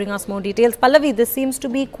broadcast to bring us more details. Pallavi, this seems to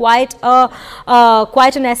be quite an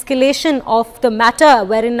escalation of the matter,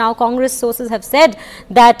 wherein now Congress sources have said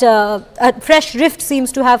that a fresh rift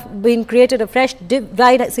seems to have been created, a fresh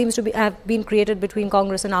divide seems to have been created between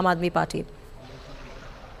Congress and Aam Aadmi Party.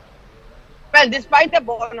 Well, despite the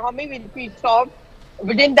bonhomie which we saw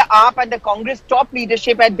within the AAP and the Congress top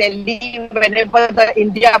leadership at Delhi, whenever the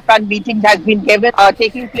India Front meeting has been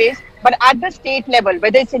taking place, but at the state level,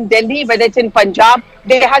 whether it's in Delhi, whether it's in Punjab,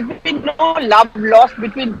 there has been no love lost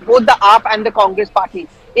between both the AAP and the Congress party.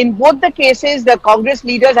 In both the cases, the Congress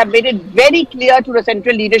leaders have made it very clear to the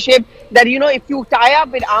central leadership that, you know, if you tie up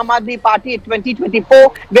with Aam Aadmi Party in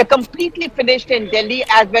 2024, we're completely finished in Delhi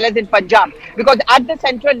as well as in Punjab. Because at the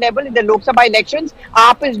central level in the Lok Sabha elections,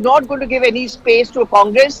 AAP is not going to give any space to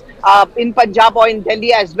Congress in Punjab or in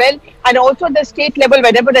Delhi as well. And also the state level,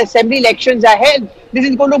 whenever the assembly elections are held, this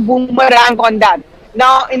is going to boomerang on that.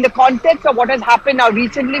 Now, in the context of what has happened now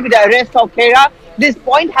recently with the arrest of Khaira, this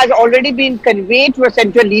point has already been conveyed to a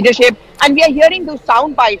central leadership, and we are hearing those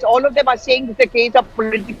sound bites. All of them are saying it's a case of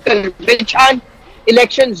political witch hunt,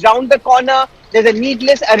 elections round the corner, there's a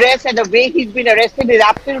needless arrest, and the way he's been arrested is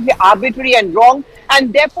absolutely arbitrary and wrong.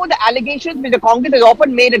 And therefore, the allegations which the Congress has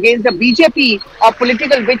often made against the BJP of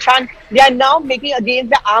political witch hunt, they are now making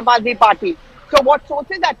against the Aam Aadmi Party. So what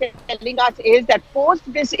sources are telling us is that post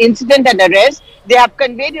this incident and arrest, they have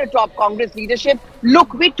conveyed to top Congress leadership,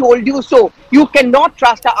 look, we told you so. You cannot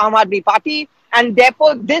trust the Aam Aadmi Party, and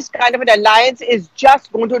therefore this kind of an alliance is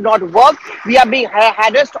just going to not work. We are being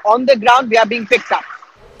harassed on the ground. We are being picked up.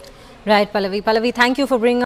 Right, Pallavi. Pallavi, thank you for bringing